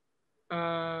sense,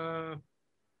 I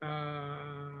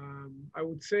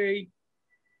would say,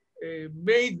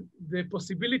 made the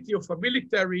possibility of a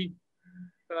military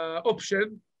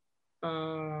option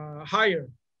higher,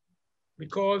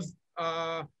 because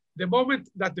the moment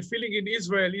that the feeling in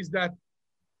Israel is that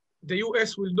the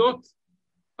US will not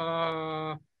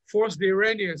force the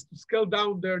Iranians to scale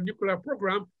down their nuclear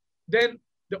program, then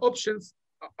the options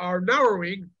are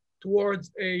narrowing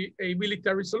towards a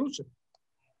military solution.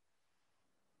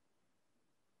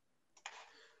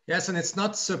 Yes, and it's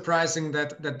not surprising that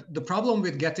the problem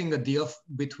with getting a deal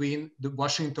between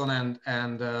Washington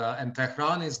and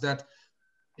Tehran is that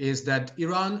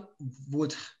Iran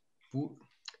would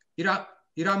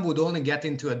only get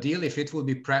into a deal if it will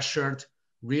be pressured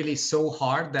really so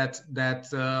hard that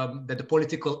the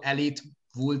political elite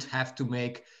would have to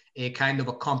make a kind of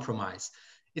a compromise.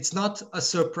 It's not a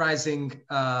surprising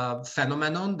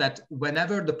phenomenon that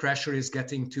whenever the pressure is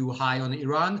getting too high on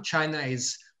Iran, China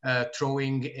is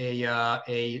throwing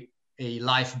a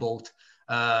lifeboat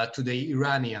to the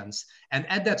Iranians. And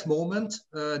at that moment,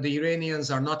 the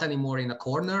Iranians are not anymore in a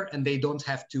corner, and they don't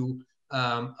have to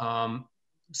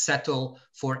settle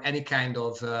for any kind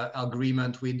of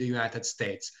agreement with the United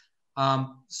States.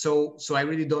 So I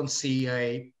really don't see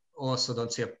a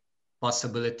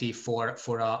possibility for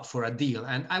a deal.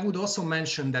 And I would also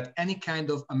mention that any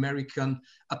kind of American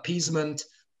appeasement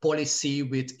policy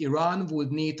with Iran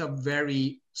would need a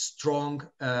very strong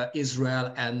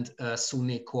Israel and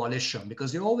Sunni coalition,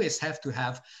 because you always have to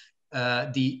have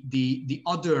the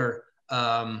other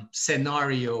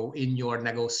scenario in your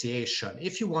negotiation.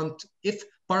 If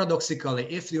paradoxically,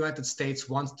 if the United States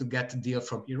wants to get a deal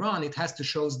from Iran, it has to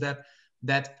show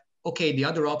that okay, the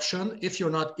other option, if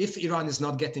Iran is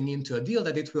not getting into a deal,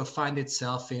 that it will find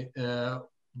itself in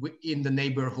the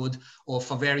neighborhood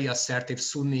of a very assertive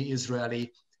Sunni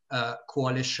Israeli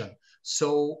coalition.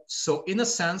 So in a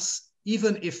sense,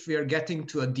 even if we are getting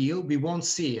to a deal, we won't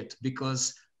see it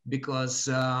because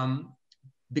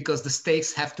the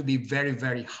stakes have to be very,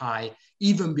 very high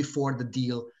even before the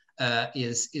deal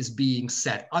is being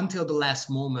set. Until the last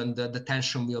moment, the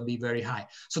tension will be very high.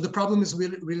 So the problem is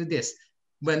really this: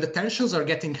 when the tensions are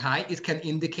getting high, it can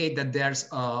indicate that there's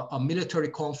a military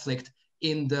conflict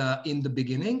in the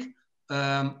beginning,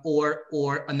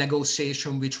 or a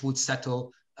negotiation which would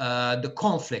settle the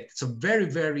conflict. It's a very,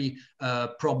 very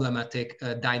problematic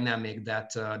dynamic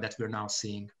that we're now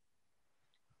seeing.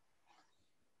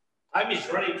 Time is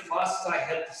running fast. I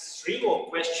had 3 more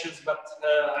questions, but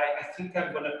I think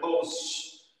I'm going to pose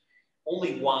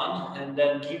only one and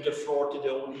then give the floor to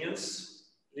the audience.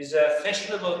 There is a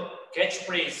fashionable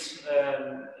catchphrase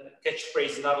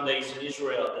nowadays in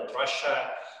Israel that Russia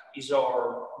is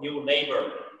our new neighbor.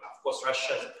 Of course,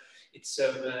 Russia, it's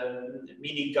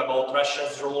meaning about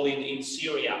Russia's role in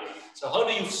Syria. So how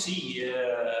do you see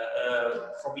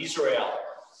from Israel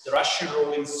the Russian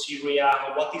role in Syria?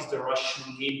 What is the Russian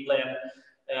game plan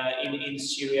in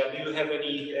Syria? Do you have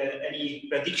any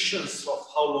predictions of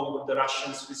how long the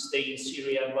Russians will stay in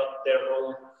Syria and what their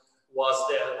role was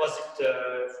there? Was it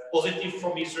positive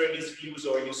from Israelis' views,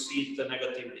 or you see it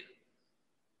negatively?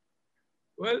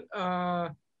 Well,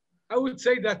 I would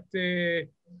say that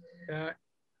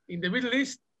in the Middle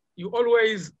East, you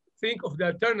always think of the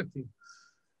alternative,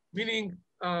 meaning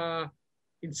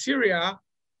in Syria,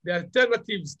 the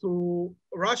alternatives to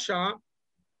Russia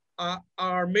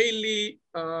are mainly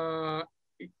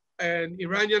an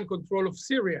Iranian control of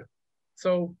Syria.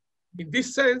 So in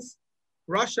this sense,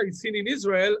 Russia is seen in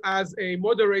Israel as a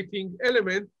moderating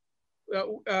element.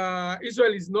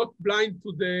 Israel is not blind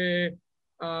to the,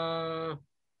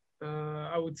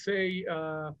 I would say,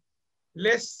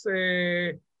 less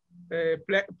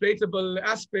palatable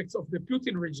aspects of the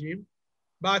Putin regime,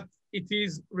 but it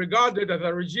is regarded as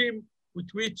a regime with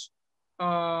which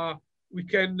we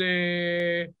can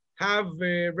have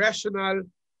a rational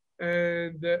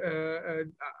and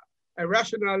a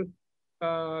rational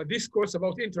discourse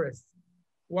about interests.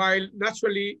 While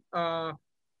naturally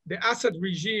the Assad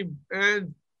regime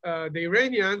and the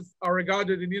Iranians are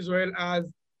regarded in Israel as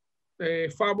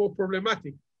far more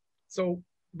problematic. So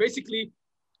basically,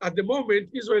 at the moment,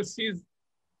 Israel sees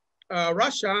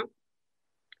Russia's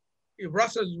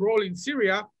role in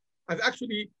Syria as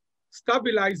actually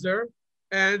stabilizer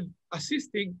and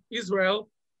assisting Israel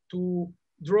to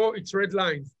draw its red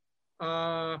lines.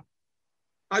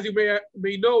 As you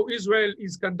may know, Israel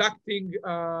is conducting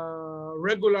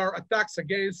regular attacks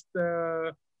against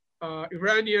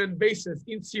Iranian bases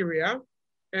in Syria.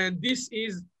 And this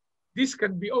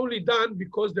can be only done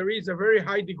because there is a very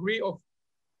high degree of,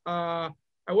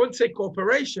 I won't say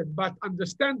cooperation, but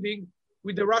understanding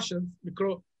with the Russians,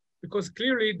 because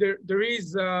clearly there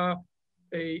is a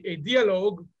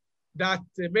dialogue that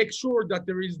makes sure that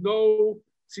there is no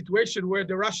situation where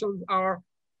the Russians are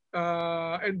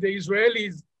and the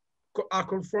Israelis are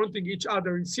confronting each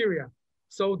other in Syria.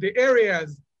 So the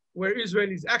areas where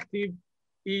Israel is active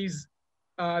is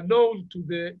known to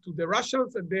the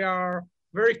Russians, and they are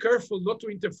very careful not to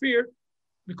interfere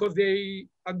because they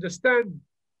understand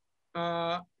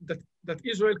that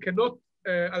Israel cannot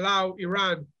allow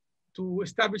Iran to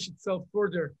establish itself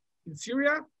further in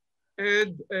Syria.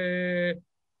 And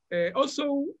also,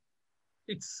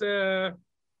 it's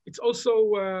also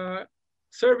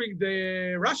serving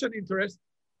the Russian interest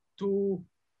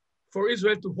for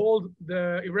Israel to hold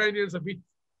the Iranians a bit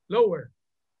lower.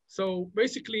 So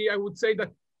basically, I would say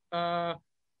that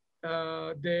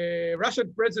the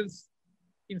Russian presence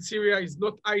in Syria is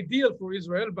not ideal for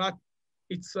Israel, but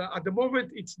it's at the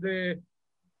moment, it's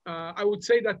I would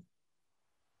say that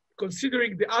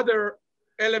considering the other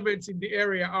elements in the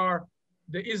area are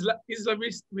the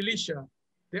Islamist militia,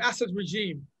 the Assad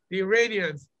regime, the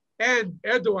Iranians, and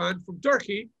Erdogan from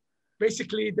Turkey,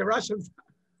 basically the Russians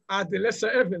are the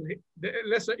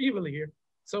lesser evil here.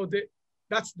 So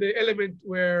that's the element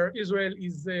where Israel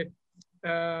is,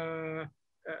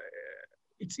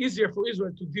 it's easier for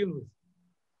Israel to deal with.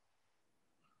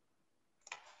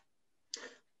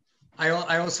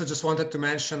 I also just wanted to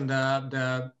mention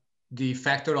the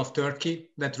factor of Turkey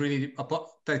that really,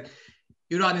 that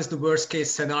Iran is the worst case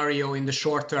scenario in the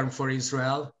short term for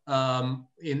Israel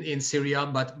in Syria,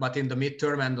 but in the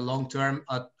midterm and the long term,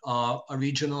 a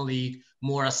regionally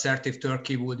more assertive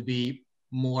Turkey would be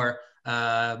more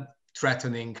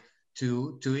threatening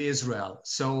to Israel.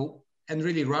 So, and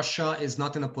really Russia is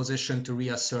not in a position to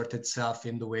reassert itself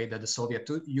in the way that the Soviet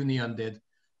Union did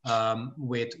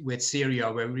with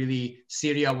Syria, where really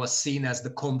Syria was seen as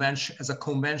a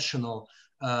conventional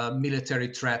military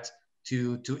threat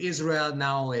to Israel.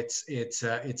 Now it's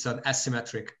an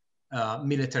asymmetric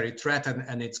military threat,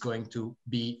 and it's going to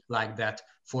be like that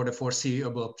for the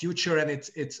foreseeable future. And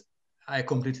it's I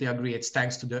completely agree. It's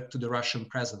thanks to the Russian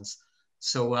presence.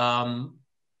 So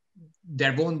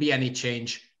there won't be any change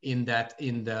in that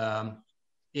in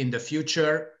the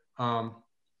future.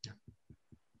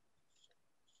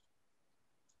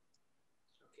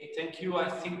 Okay, thank you. I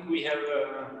think we have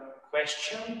a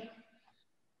question.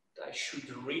 I should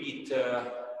read it.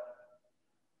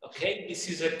 Okay, this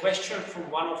is a question from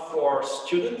one of our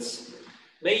students.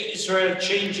 May Israel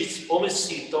change its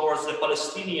policy towards the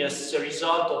Palestinians as a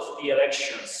result of the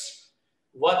elections?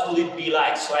 what will it be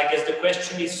like? So I guess the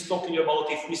question is talking about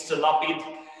if Mr. Lapid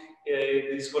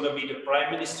is going to be the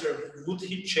prime minister, would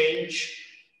he change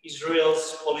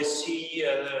Israel's policy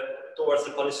towards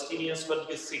the Palestinians? What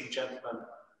do you think, gentlemen?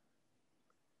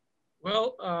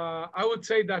 Well, I would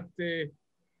say that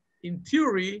in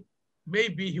theory,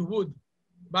 maybe he would,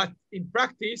 but in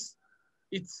practice,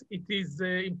 it is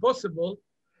impossible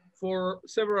for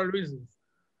several reasons.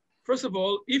 First of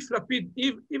all, if Lapid,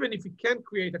 even if he can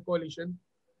create a coalition,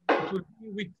 it will be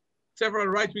with several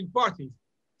right-wing parties.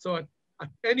 So at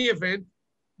any event,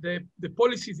 the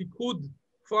policies he could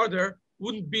further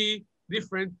wouldn't be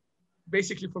different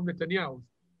basically from Netanyahu's.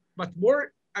 But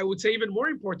more, I would say even more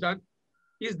important,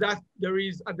 is that there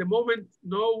is at the moment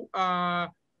no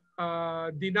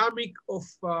dynamic of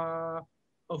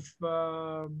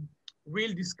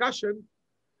real discussion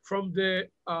from the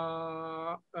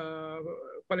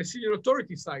Palestinian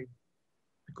Authority side,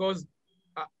 because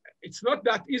it's not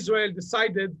that Israel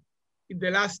decided in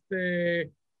the last 2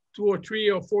 or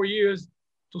 3 or 4 years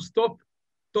to stop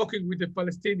talking with the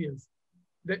Palestinians.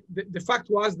 The fact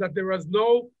was that there was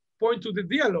no point to the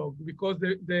dialogue because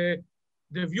the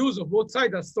views of both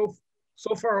sides are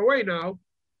so far away now,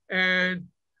 and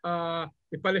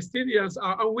the Palestinians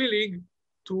are unwilling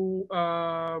to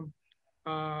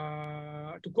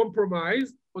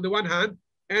compromise on the one hand,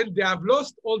 and they have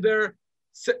lost all their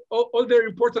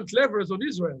important levers on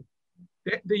Israel.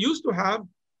 They used to have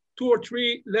 2 or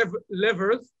 3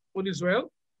 levers on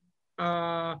Israel.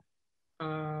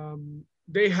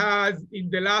 They had in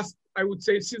the last, I would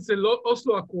say, since the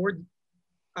Oslo Accord,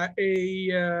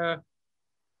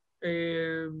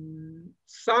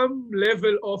 some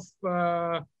level of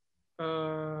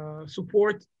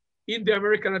support in the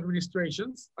American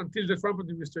administrations until the Trump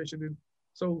administration. And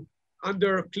so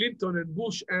under Clinton and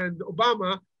Bush and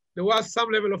Obama, there was some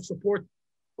level of support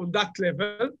on that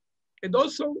level. And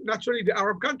also, naturally, the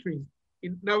Arab countries.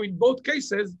 Now, in both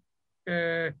cases,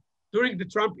 during the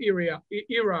Trump era,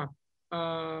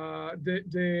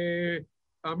 the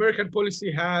American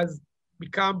policy has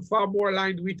become far more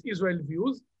aligned with Israel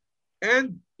views.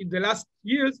 And in the last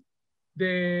years,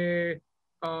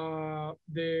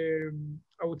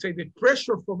 I would say the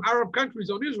pressure from Arab countries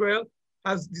on Israel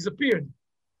has disappeared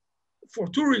for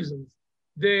 2 reasons.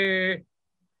 The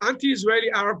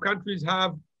anti-Israeli Arab countries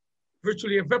have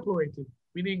virtually evaporated,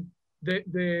 meaning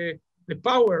the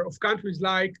power of countries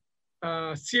like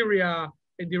Syria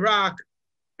and Iraq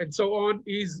and so on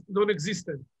is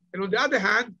non-existent. And on the other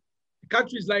hand,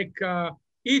 countries like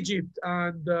Egypt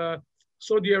and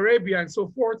Saudi Arabia and so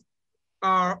forth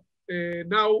are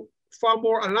now far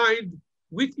more aligned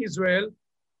with Israel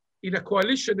in a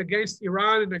coalition against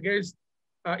Iran and against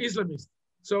Islamists.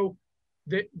 So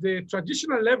the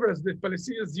traditional levers that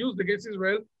Palestinians used against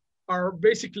Israel are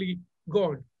basically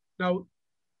gone. Now,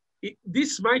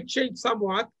 this might change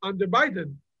somewhat under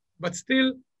Biden, but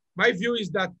still, my view is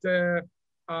that the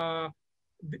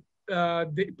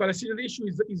Palestinian issue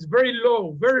is very low,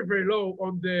 very, very low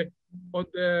on the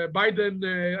Biden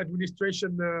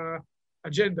administration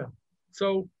agenda.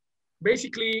 So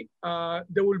basically,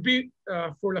 there will be,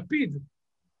 for Lapid,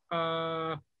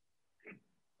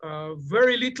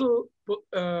 very little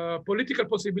political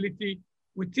possibility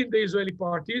within the Israeli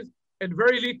parties and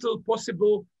very little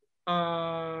possible,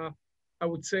 I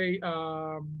would say,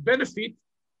 benefit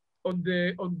on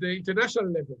the international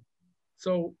level.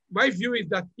 So my view is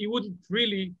that he wouldn't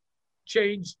really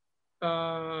change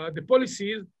the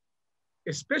policies,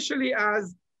 especially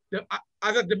as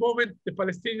at the moment the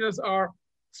Palestinians are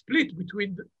split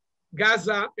between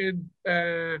Gaza and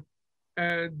the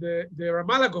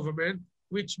Ramallah government,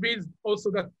 which means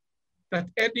also that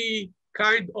any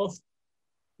kind of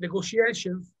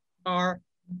negotiations are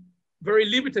very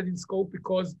limited in scope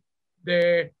because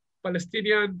the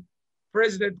Palestinian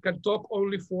president can talk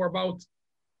only for about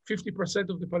 50%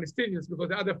 of the Palestinians because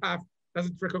the other half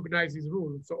doesn't recognize his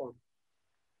rule and so on.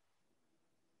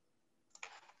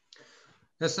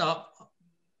 Yes,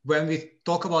 when we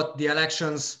talk about the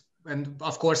elections, and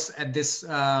of course at this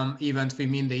event we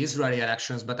mean the Israeli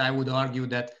elections, but I would argue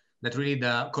that really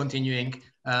the continuing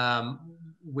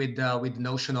with the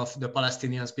notion of the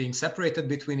Palestinians being separated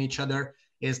between each other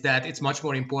is that it's much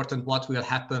more important what will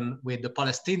happen with the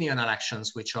Palestinian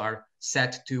elections, which are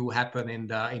set to happen in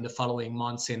the following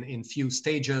months in few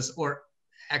stages, or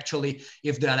actually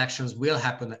if the elections will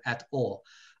happen at all.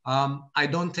 I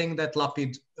don't think that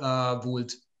Lapid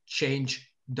would change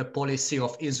the policy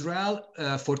of Israel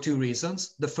for 2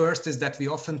 reasons. The first is that we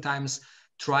oftentimes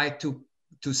try to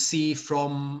see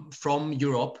from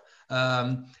Europe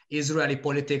Israeli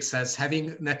politics as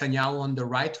having Netanyahu on the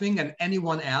right wing and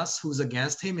anyone else who's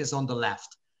against him is on the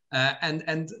left.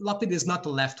 And Lapid is not a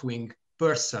left-wing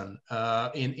person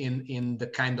in the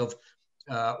kind of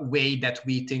way that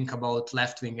we think about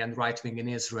left-wing and right-wing in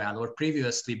Israel. Or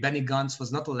previously, Benny Gantz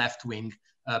was not a left-wing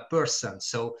person.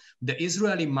 So the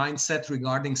Israeli mindset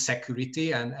regarding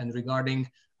security and regarding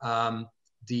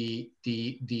the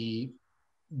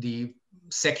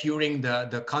securing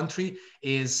the country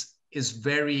is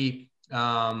very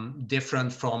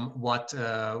different from what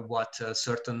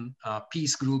certain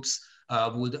peace groups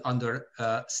would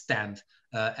understand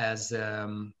as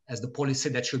the policy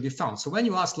that should be found. So when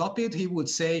you ask Lapid, he would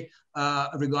say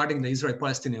regarding the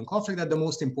Israeli-Palestinian conflict that the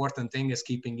most important thing is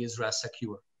keeping Israel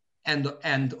secure. And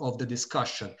end of the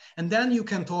discussion. And then you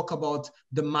can talk about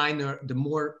the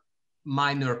more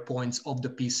minor points of the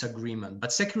peace agreement,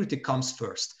 but security comes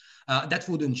first. That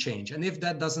wouldn't change. And if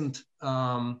that doesn't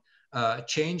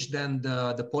change, then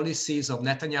the policies of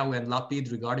Netanyahu and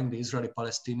Lapid regarding the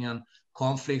Israeli-Palestinian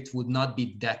conflict would not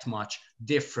be that much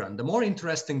different. The more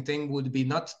interesting thing would be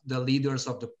not the leaders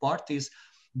of the parties,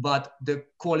 but the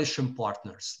coalition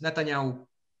partners. Netanyahu,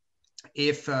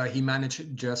 if he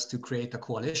managed just to create a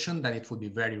coalition, then it would be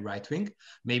very right-wing,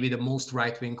 maybe the most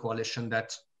right-wing coalition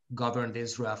that governed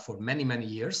Israel for many, many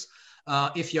years.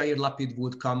 If Yair Lapid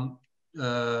would come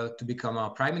to become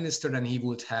a prime minister, then he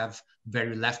would have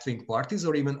very left-wing parties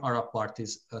or even Arab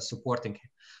parties supporting him.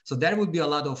 So there would be a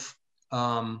lot of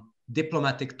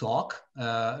diplomatic talk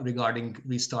regarding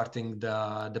restarting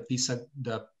the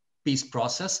peace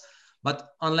process.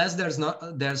 But unless there's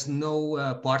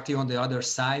no party on the other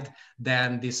side,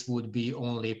 then this would be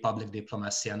only public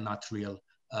diplomacy and not a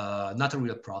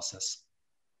real process.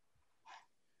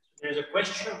 There's a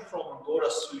question from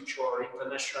Dora Such, our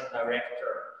international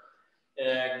director.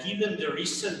 Given the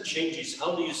recent changes,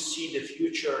 how do you see the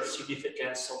future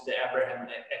significance of the Abraham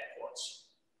Accords?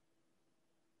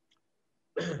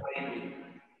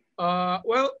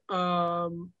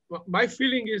 My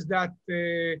feeling is that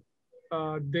the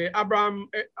Abraham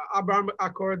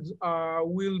Accords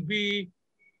will be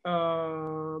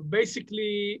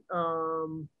basically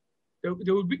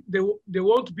there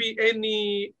won't be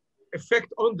any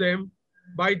effect on them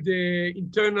by the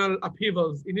internal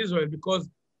upheavals in Israel, because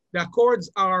the accords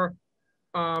are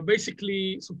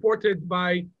basically supported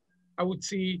by, I would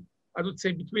say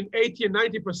between 80 and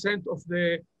 90% of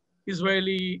the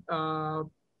Israeli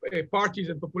parties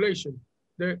and population.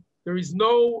 There is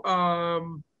no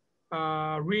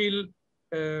real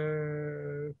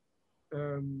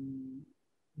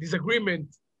disagreement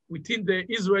within the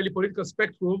Israeli political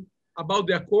spectrum about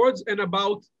the accords and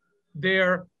about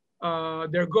their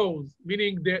goals.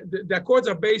 Meaning the accords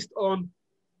are based on,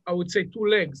 I would say, two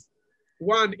legs.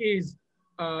 One is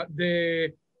a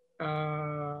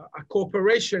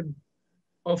cooperation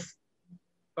of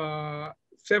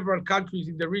several countries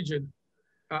in the region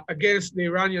against the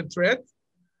Iranian threat.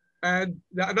 And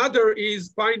another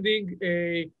is finding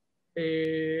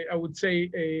I would say,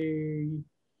 a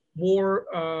more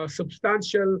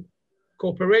substantial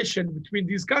cooperation between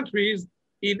these countries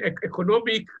in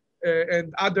economic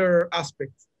and other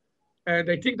aspects. And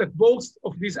I think that both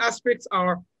of these aspects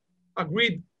are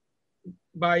agreed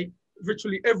by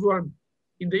virtually everyone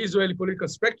in the Israeli political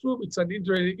spectrum. It's an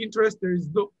interest. There is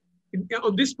no,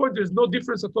 on this point, there's no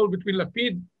difference at all between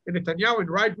Lapid and Netanyahu and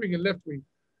right wing and left wing.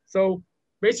 So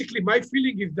basically, my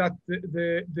feeling is that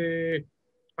the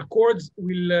accords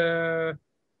will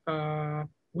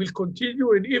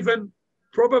continue, and even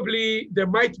probably there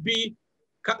might be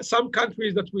some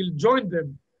countries that will join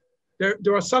them.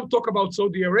 There are some talk about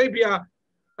Saudi Arabia,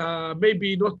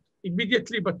 maybe not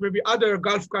immediately, but maybe other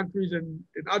Gulf countries and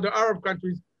other Arab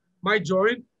countries might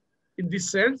join in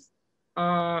this sense.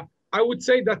 I would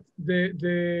say that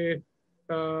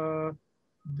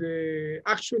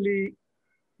actually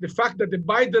the fact that the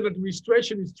Biden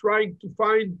administration is trying to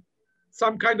find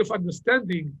some kind of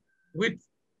understanding with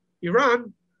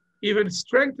Iran even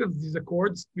strengthens these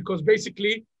accords, because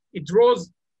basically it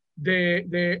draws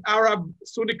the Arab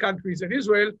Sunni countries and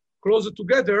Israel closer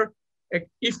together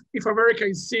if America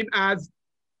is seen as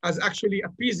actually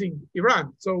appeasing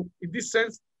Iran. So in this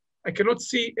sense, I cannot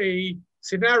see a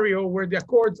scenario where the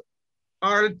accords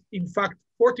aren't in fact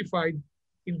fortified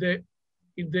in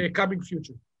the coming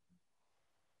future.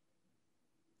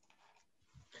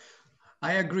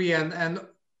 I agree, and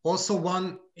also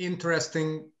one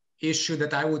interesting issue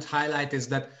that I would highlight is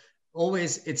that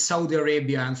always it's Saudi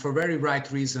Arabia, and for very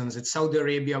right reasons, it's Saudi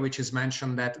Arabia which is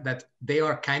mentioned that they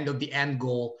are kind of the end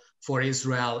goal for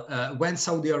Israel. When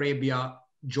Saudi Arabia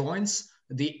joins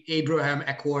the Abraham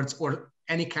Accords or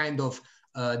any kind of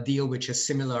deal which is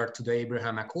similar to the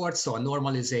Abraham Accords, so a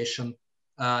normalization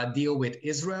deal with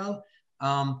Israel,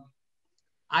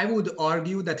 I would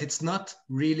argue that it's not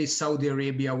really Saudi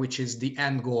Arabia which is the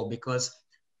end goal, because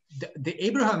the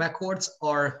Abraham Accords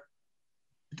are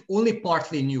only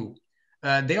partly new.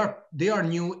 They are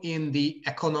new in the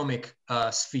economic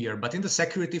sphere, but in the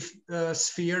security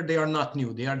sphere, they are not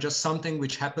new. They are just something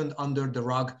which happened under the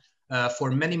rug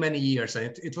for many, many years.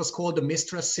 And it was called the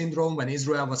mistress syndrome, when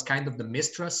Israel was kind of the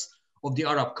mistress of the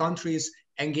Arab countries,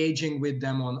 engaging with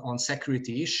them on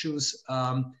security issues.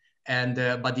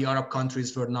 But the Arab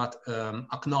countries were not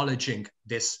acknowledging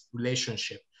this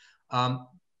relationship.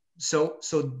 So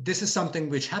this is something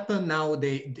which happened now.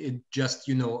 They just,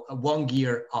 one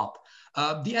gear up.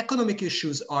 The economic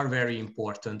issues are very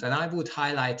important, and I would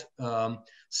highlight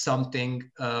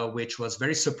something which was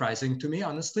very surprising to me,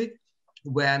 honestly,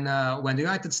 when the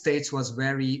United States was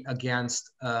very against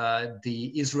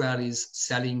the Israelis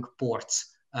selling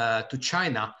ports to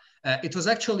China. It was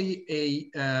actually a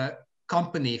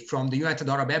company from the United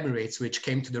Arab Emirates which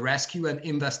came to the rescue and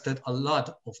invested a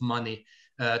lot of money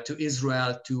to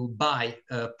Israel to buy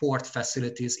port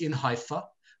facilities in Haifa,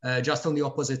 just on the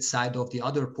opposite side of the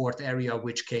other port area,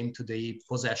 which came to the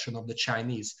possession of the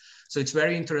Chinese. So it's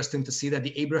very interesting to see that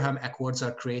the Abraham Accords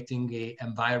are creating an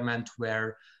environment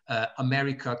where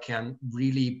America can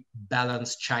really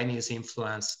balance Chinese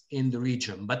influence in the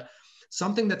region. But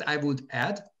something that I would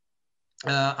add,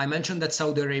 I mentioned that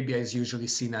Saudi Arabia is usually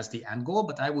seen as the end goal,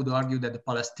 but I would argue that the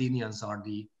Palestinians are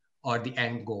the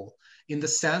end goal, in the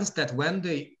sense that when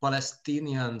the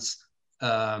Palestinians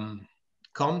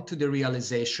come to the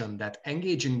realization that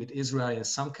engaging with Israel in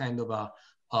some kind of a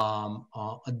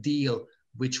deal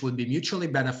which would be mutually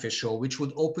beneficial, which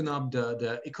would open up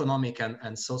the economic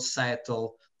and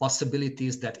societal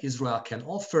possibilities that Israel can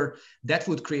offer, that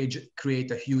would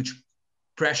create a huge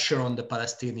pressure on the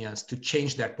Palestinians to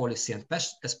change their policy, and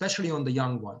especially on the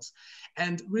young ones.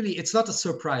 And really, it's not a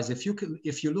surprise if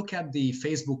you look at the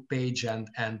Facebook page and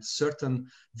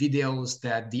certain videos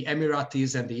that the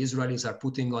Emiratis and the Israelis are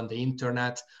putting on the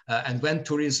internet, and when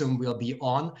tourism will be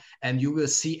on, and you will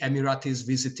see Emiratis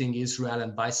visiting Israel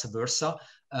and vice versa,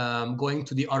 going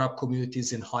to the Arab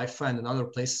communities in Haifa and in other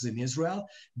places in Israel,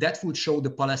 that would show the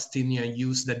Palestinian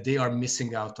youth that they are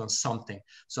missing out on something.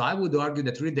 So I would argue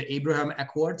that really the Abraham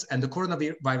Accords and the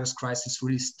coronavirus crisis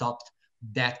really stopped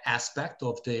that aspect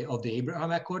of the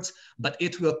Abraham Accords, but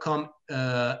it will come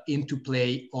into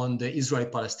play on the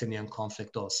Israeli-Palestinian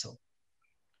conflict also.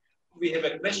 We have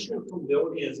a question from the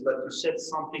audience, but you said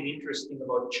something interesting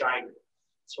about China.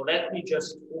 So let me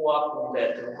just follow up on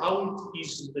that. How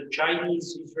is the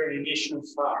Chinese-Israeli relation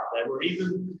far? There were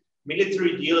even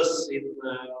military deals in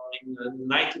the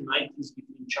 1990s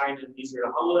between China and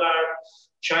Israel. How are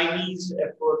Chinese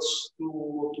efforts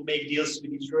to make deals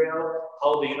with Israel?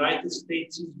 How the United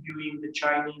States is viewing the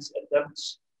Chinese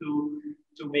attempts to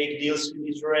make deals with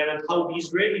Israel, and how the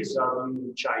Israelis are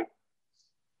viewing China?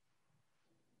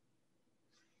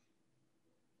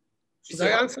 Should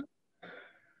I answer?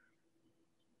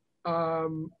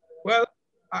 Well,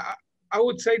 I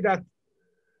would say that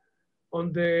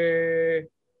on the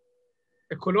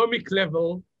economic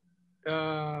level,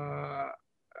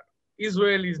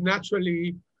 Israel is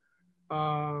naturally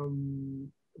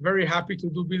very happy to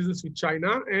do business with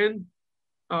China, and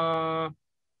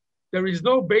there is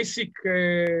no basic,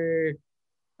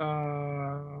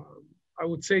 I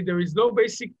would say there is no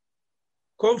basic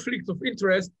conflict of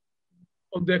interest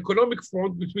on the economic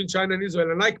front between China and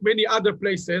Israel. Unlike many other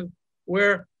places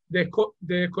where the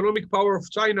economic power of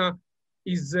China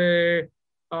is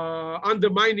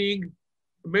undermining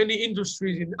many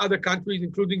industries in other countries,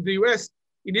 including the US,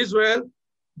 in Israel,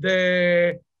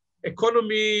 the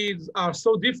economies are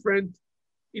so different.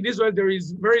 In Israel, there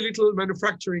is very little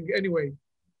manufacturing anyway.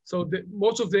 So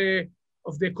most of the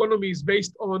economy is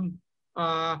based on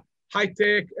high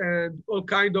tech and all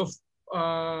kind of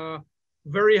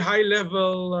very high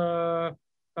level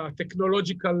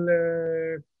technological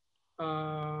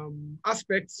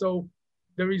aspects. So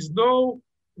there is no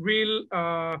real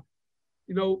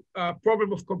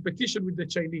problem of competition with the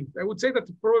Chinese. I would say that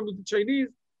the problem with the Chinese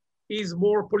is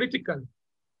more political,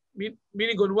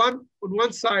 meaning on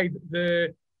one side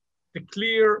the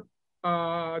clear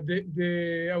I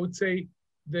would say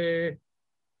the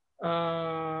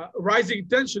rising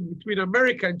tension between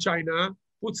America and China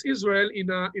puts Israel in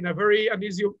a very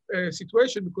uneasy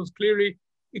situation, because clearly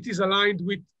it is aligned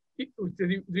with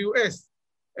the US,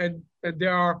 and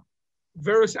there are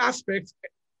various aspects.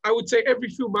 I would say every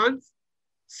few months,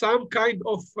 some kind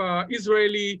of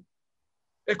Israeli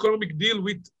economic deal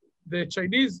with the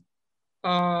Chinese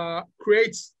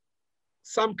creates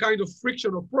some kind of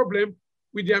friction or problem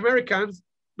with the Americans,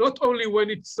 not only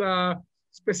when it's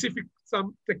specific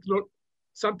some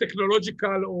some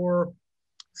technological or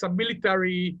some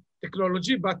military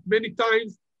technology, but many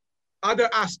times other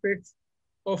aspects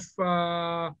of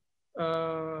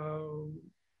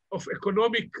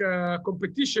economic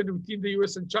competition within the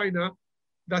US and China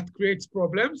that creates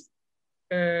problems.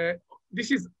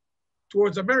 This is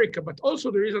towards America, but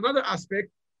also there is another aspect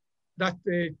that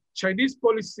the Chinese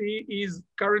policy is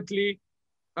currently,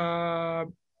 I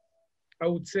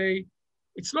would say,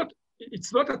 it's not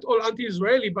at all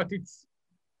anti-Israeli, but it's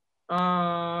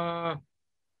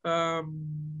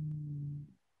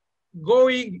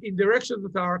going in directions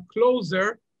that are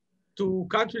closer to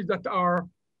countries that are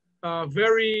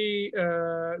very,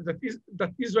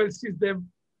 that Israel sees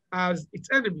them as its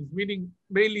enemies, meaning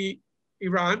mainly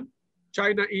Iran.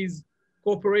 China is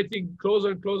cooperating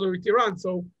closer and closer with Iran.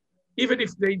 So even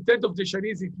if the intent of the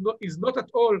Chinese is not at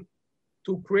all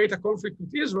to create a conflict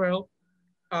with Israel,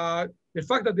 the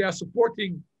fact that they are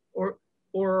supporting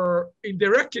or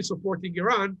indirectly supporting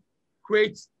Iran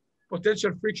creates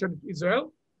potential friction with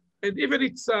Israel. And even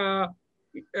it's,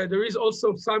 there is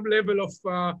also some level of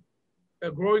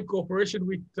a growing cooperation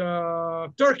with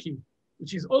Turkey,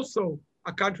 which is also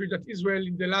a country that Israel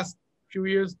in the last few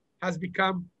years has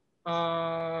become,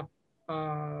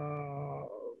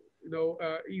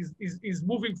 is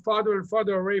moving farther and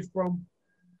farther away from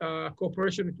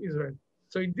cooperation with Israel.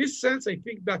 So in this sense, I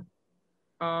think that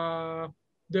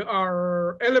there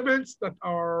are elements that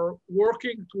are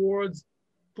working towards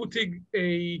putting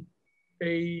a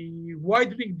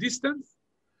widening distance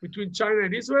between China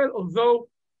and Israel, although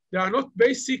there are not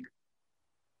basic,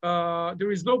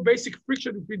 there is no basic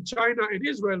friction between China and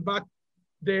Israel, but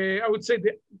I would say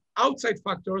the outside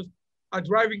factors are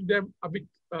driving them a bit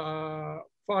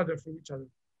farther from each other.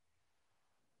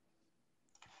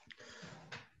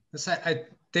 I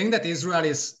think that Israel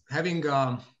is having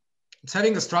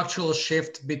a structural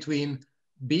shift between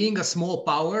being a small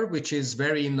power, which is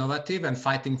very innovative and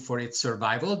fighting for its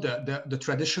survival, the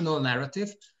traditional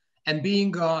narrative, and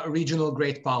being a regional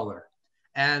great power.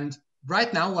 And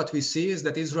right now, what we see is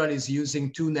that Israel is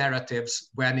using two narratives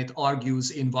when it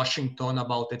argues in Washington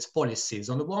about its policies.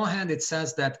 On the one hand, it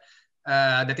says that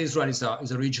Israel is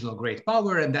a regional great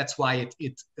power, and that's why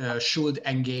it should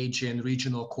engage in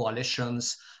regional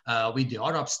coalitions with the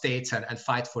Arab states and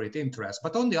fight for its interests.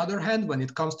 But on the other hand, when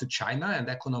it comes to China and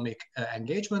economic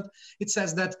engagement, it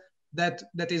says that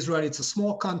Israel, it's a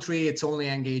small country, it's only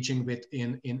engaging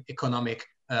in economic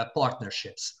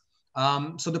partnerships.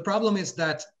 So the problem is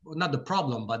that, not the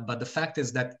problem, but the fact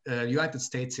is that the United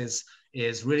States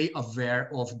is really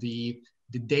aware of the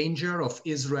danger of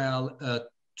Israel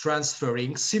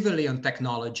transferring civilian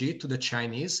technology to the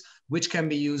Chinese, which can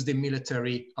be used in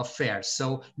military affairs.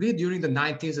 So really during the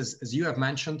 90s, as you have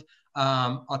mentioned,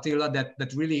 Attila,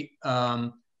 that really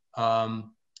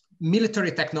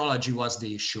military technology was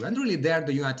the issue. And really there,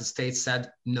 the United States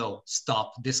said, no,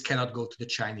 stop, this cannot go to the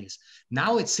Chinese.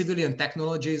 Now it's civilian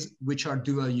technologies which are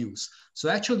dual use. So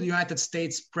actually the United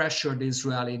States pressured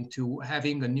Israel into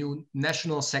having a new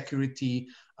national security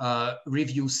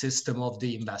review system of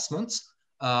the investments.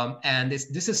 And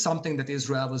this is something that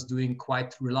Israel was doing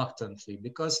quite reluctantly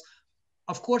because,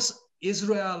 of course,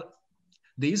 the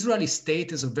Israeli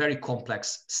state is a very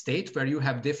complex state where you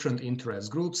have different interest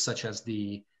groups such as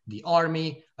the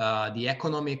army, the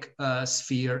economic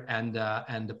sphere, and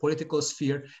the political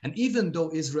sphere. And even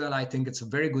though Israel, I think it's a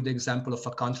very good example of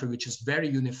a country which is very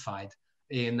unified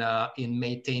in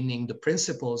maintaining the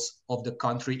principles of the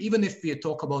country, even if we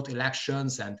talk about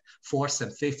elections and fourth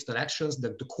and fifth elections,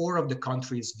 the core of the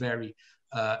country is very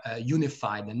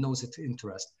unified and knows its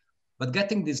interest. But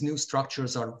getting these new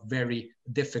structures are very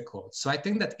difficult. So I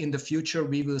think that in the future,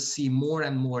 we will see more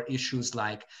and more issues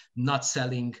like not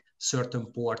selling certain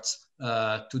ports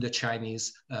to the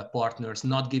Chinese partners,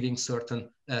 not giving certain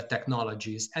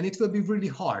technologies. And it will be really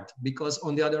hard because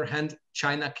on the other hand,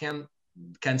 China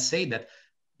can say that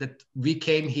we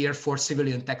came here for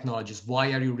civilian technologies.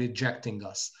 Why are you rejecting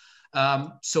us?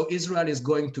 So Israel is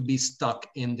going to be stuck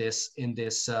in this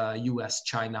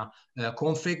US-China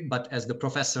conflict. But as the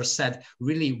professor said,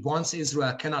 really, once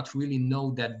Israel cannot really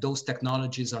know that those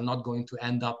technologies are not going to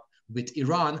end up with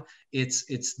Iran,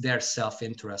 it's their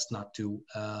self-interest not to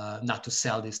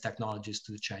sell these technologies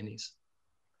to the Chinese.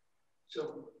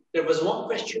 So there was one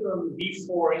question on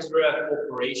before Israel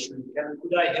cooperation.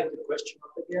 Could I have the question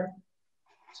up again?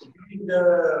 So during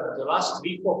the last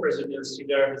V4 presidency,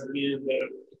 there has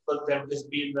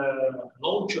been a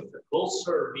launch of a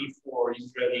closer V4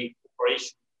 Israeli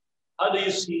cooperation. How do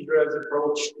you see Israel's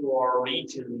approach to our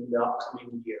region in the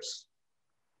upcoming years?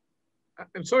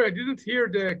 I'm sorry, I didn't hear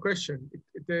the question.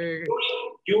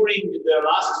 During the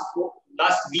last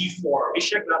last V4,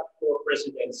 Visegrad 4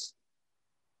 presidents,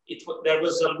 there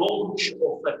was a launch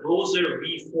of a closer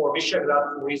V4,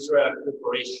 Visegrad for Israel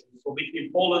cooperation. So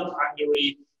between Poland,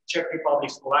 Hungary, Czech Republic,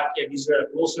 Slovakia, and Israel,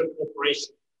 closer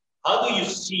cooperation. How do you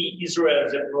see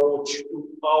Israel's approach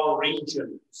to our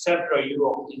region, Central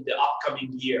Europe, in the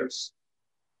upcoming years?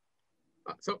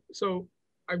 So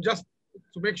I'm just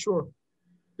to make sure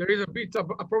there is a bit of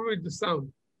a problem with the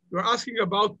sound. You're asking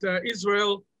about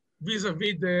Israel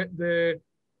vis-a-vis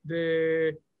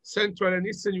the Central and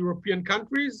Eastern European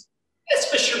countries?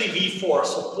 Especially V4,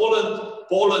 so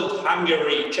Poland,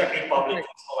 Hungary, Czech Republic,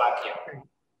 and Slovakia. Okay.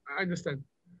 I understand.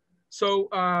 So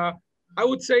I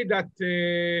would say that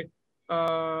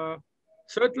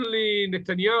certainly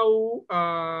Netanyahu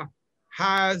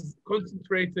has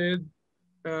concentrated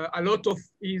a lot of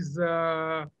his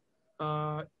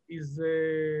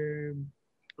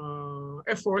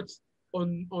efforts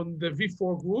on the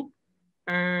V4 group,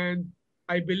 and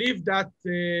I believe that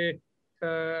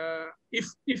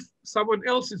if someone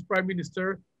else is prime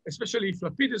minister, especially if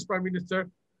Lapid is prime minister,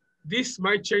 this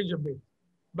might change a bit.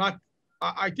 But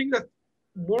I think that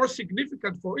more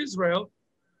significant for Israel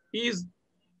is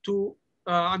to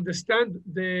understand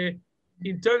the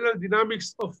internal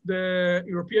dynamics of the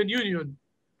European Union,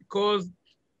 because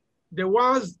there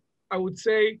was, I would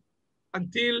say,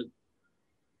 until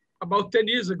about 10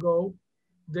 years ago,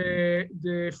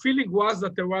 the feeling was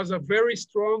that there was a very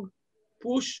strong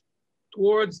push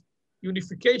towards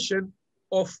unification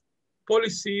of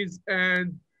policies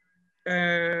and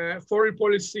foreign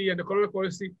policy and economic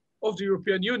policy of the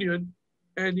European Union.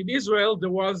 And in Israel, there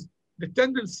was the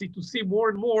tendency to see more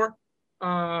and more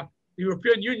the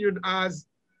European Union as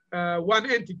one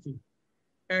entity.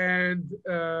 And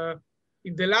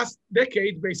in the last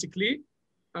decade, basically,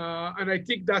 and I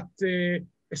think that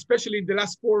especially in the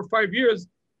last 4 or 5 years,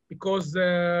 because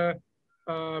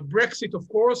Brexit, of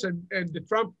course, and the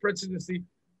Trump presidency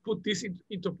put this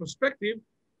into perspective,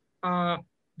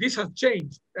 this has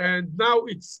changed. And now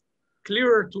it's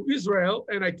clearer to Israel,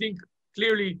 and I think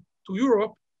clearly to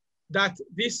Europe, that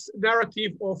this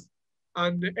narrative of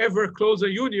an ever closer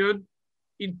union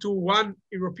into one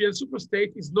European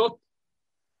superstate is not,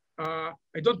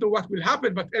 I don't know what will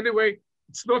happen, but anyway,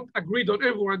 it's not agreed on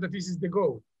everyone that this is the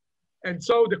goal. And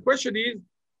so the question is,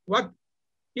 what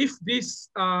if this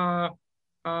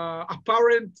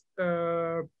apparent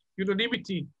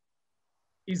unanimity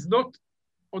is not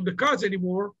on the cards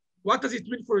anymore? What does it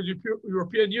mean for the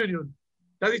European Union?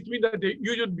 Does it mean that the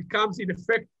union becomes, in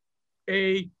effect,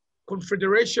 a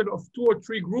confederation of 2 or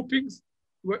 3 groupings?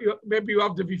 Maybe you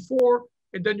have the V4,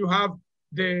 and then you have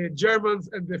the Germans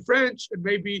and the French, and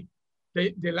maybe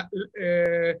the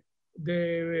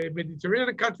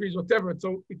Mediterranean countries, whatever.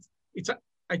 So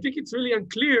I think it's really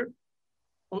unclear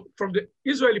from the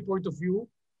Israeli point of view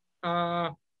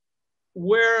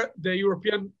where the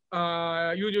European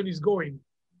Union is going.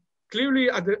 Clearly,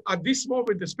 at this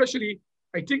moment, especially,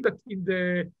 I think that in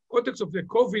the context of the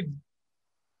COVID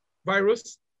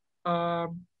virus,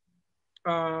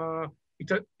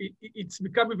 it's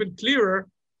become even clearer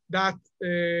that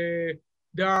there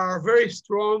are very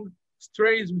strong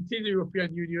strains within the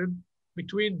European Union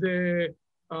between the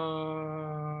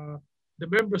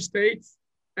member states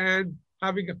and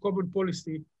having a common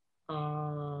policy.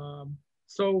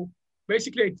 So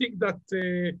basically, I think that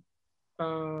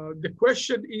the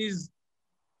question is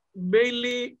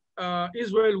mainly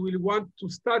Israel will want to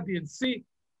study and see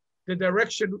the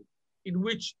direction in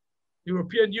which the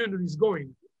European Union is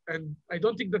going. And I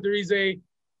don't think that there is a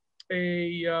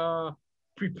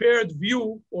prepared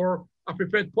view or a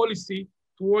prepared policy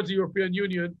towards the European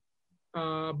Union,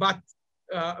 but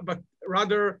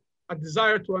rather a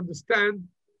desire to understand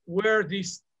where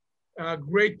this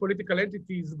great political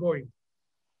entity is going.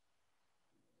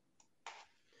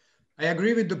 I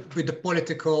agree with the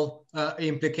political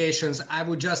implications. I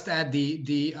would just add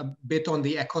the bit on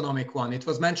the economic one. It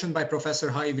was mentioned by Professor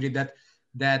Haivry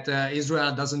that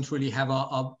Israel doesn't really have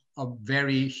a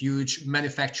very huge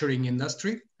manufacturing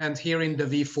industry. And here in the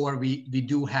V4, we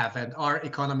do have, and our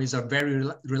economies are very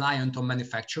reliant on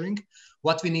manufacturing.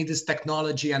 What we need is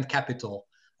technology and capital.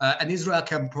 And Israel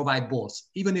can provide both,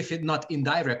 even if it not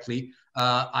indirectly.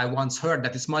 I once heard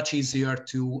that it's much easier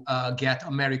to get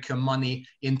American money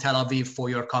in Tel Aviv for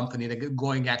your company than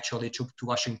going actually to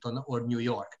Washington or New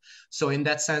York. So in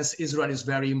that sense, Israel is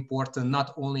very important,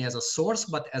 not only as a source,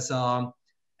 but as a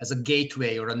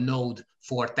gateway or a node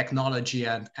for technology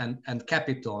and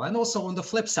capital. And also on the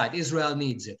flip side, Israel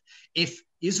needs it. If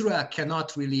Israel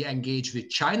cannot really engage with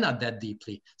China that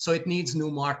deeply, so it needs new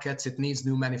markets, it needs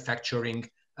new manufacturing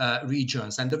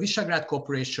regions, and the Visegrad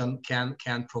Cooperation can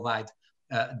provide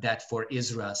that for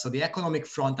Israel. So the economic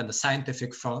front and the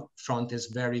scientific front is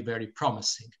very, very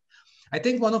promising. I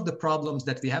think one of the problems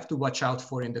that we have to watch out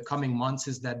for in the coming months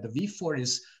is that the V4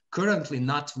 is currently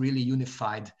not really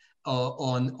unified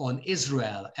on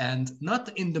Israel, and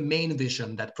not in the main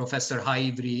vision that Professor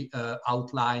Haivry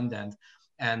outlined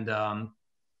and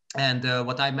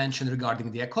what I mentioned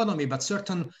regarding the economy, but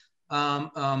certain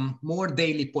more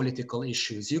daily political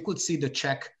issues. You could see the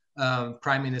Czech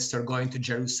Prime Minister going to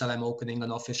Jerusalem, opening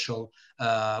an official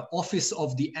office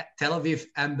of the Tel Aviv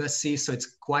embassy. So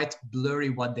it's quite blurry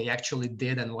what they actually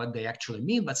did and what they actually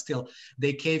mean, but still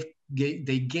they gave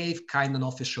kind of an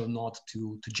official nod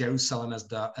to Jerusalem as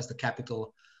the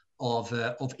capital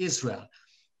of Israel.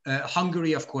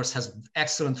 Hungary, of course, has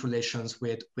excellent relations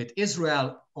with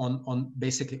Israel on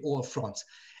basically all fronts.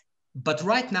 But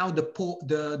right now,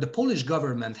 the Polish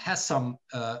government has some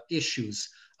issues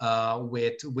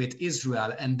with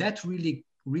Israel, and that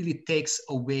really takes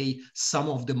away some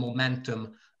of the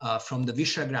momentum from the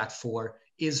Visegrad for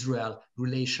Israel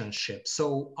relationship.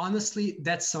 So honestly,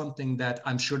 that's something that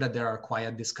I'm sure that there are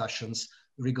quiet discussions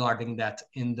regarding that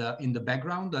in the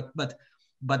background.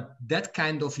 But that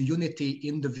kind of unity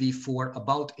in the V4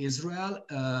 about Israel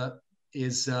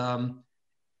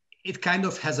it kind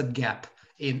of has a gap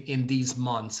in these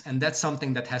months, and that's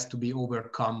something that has to be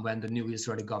overcome when the new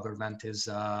Israeli government is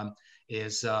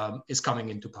coming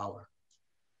into power.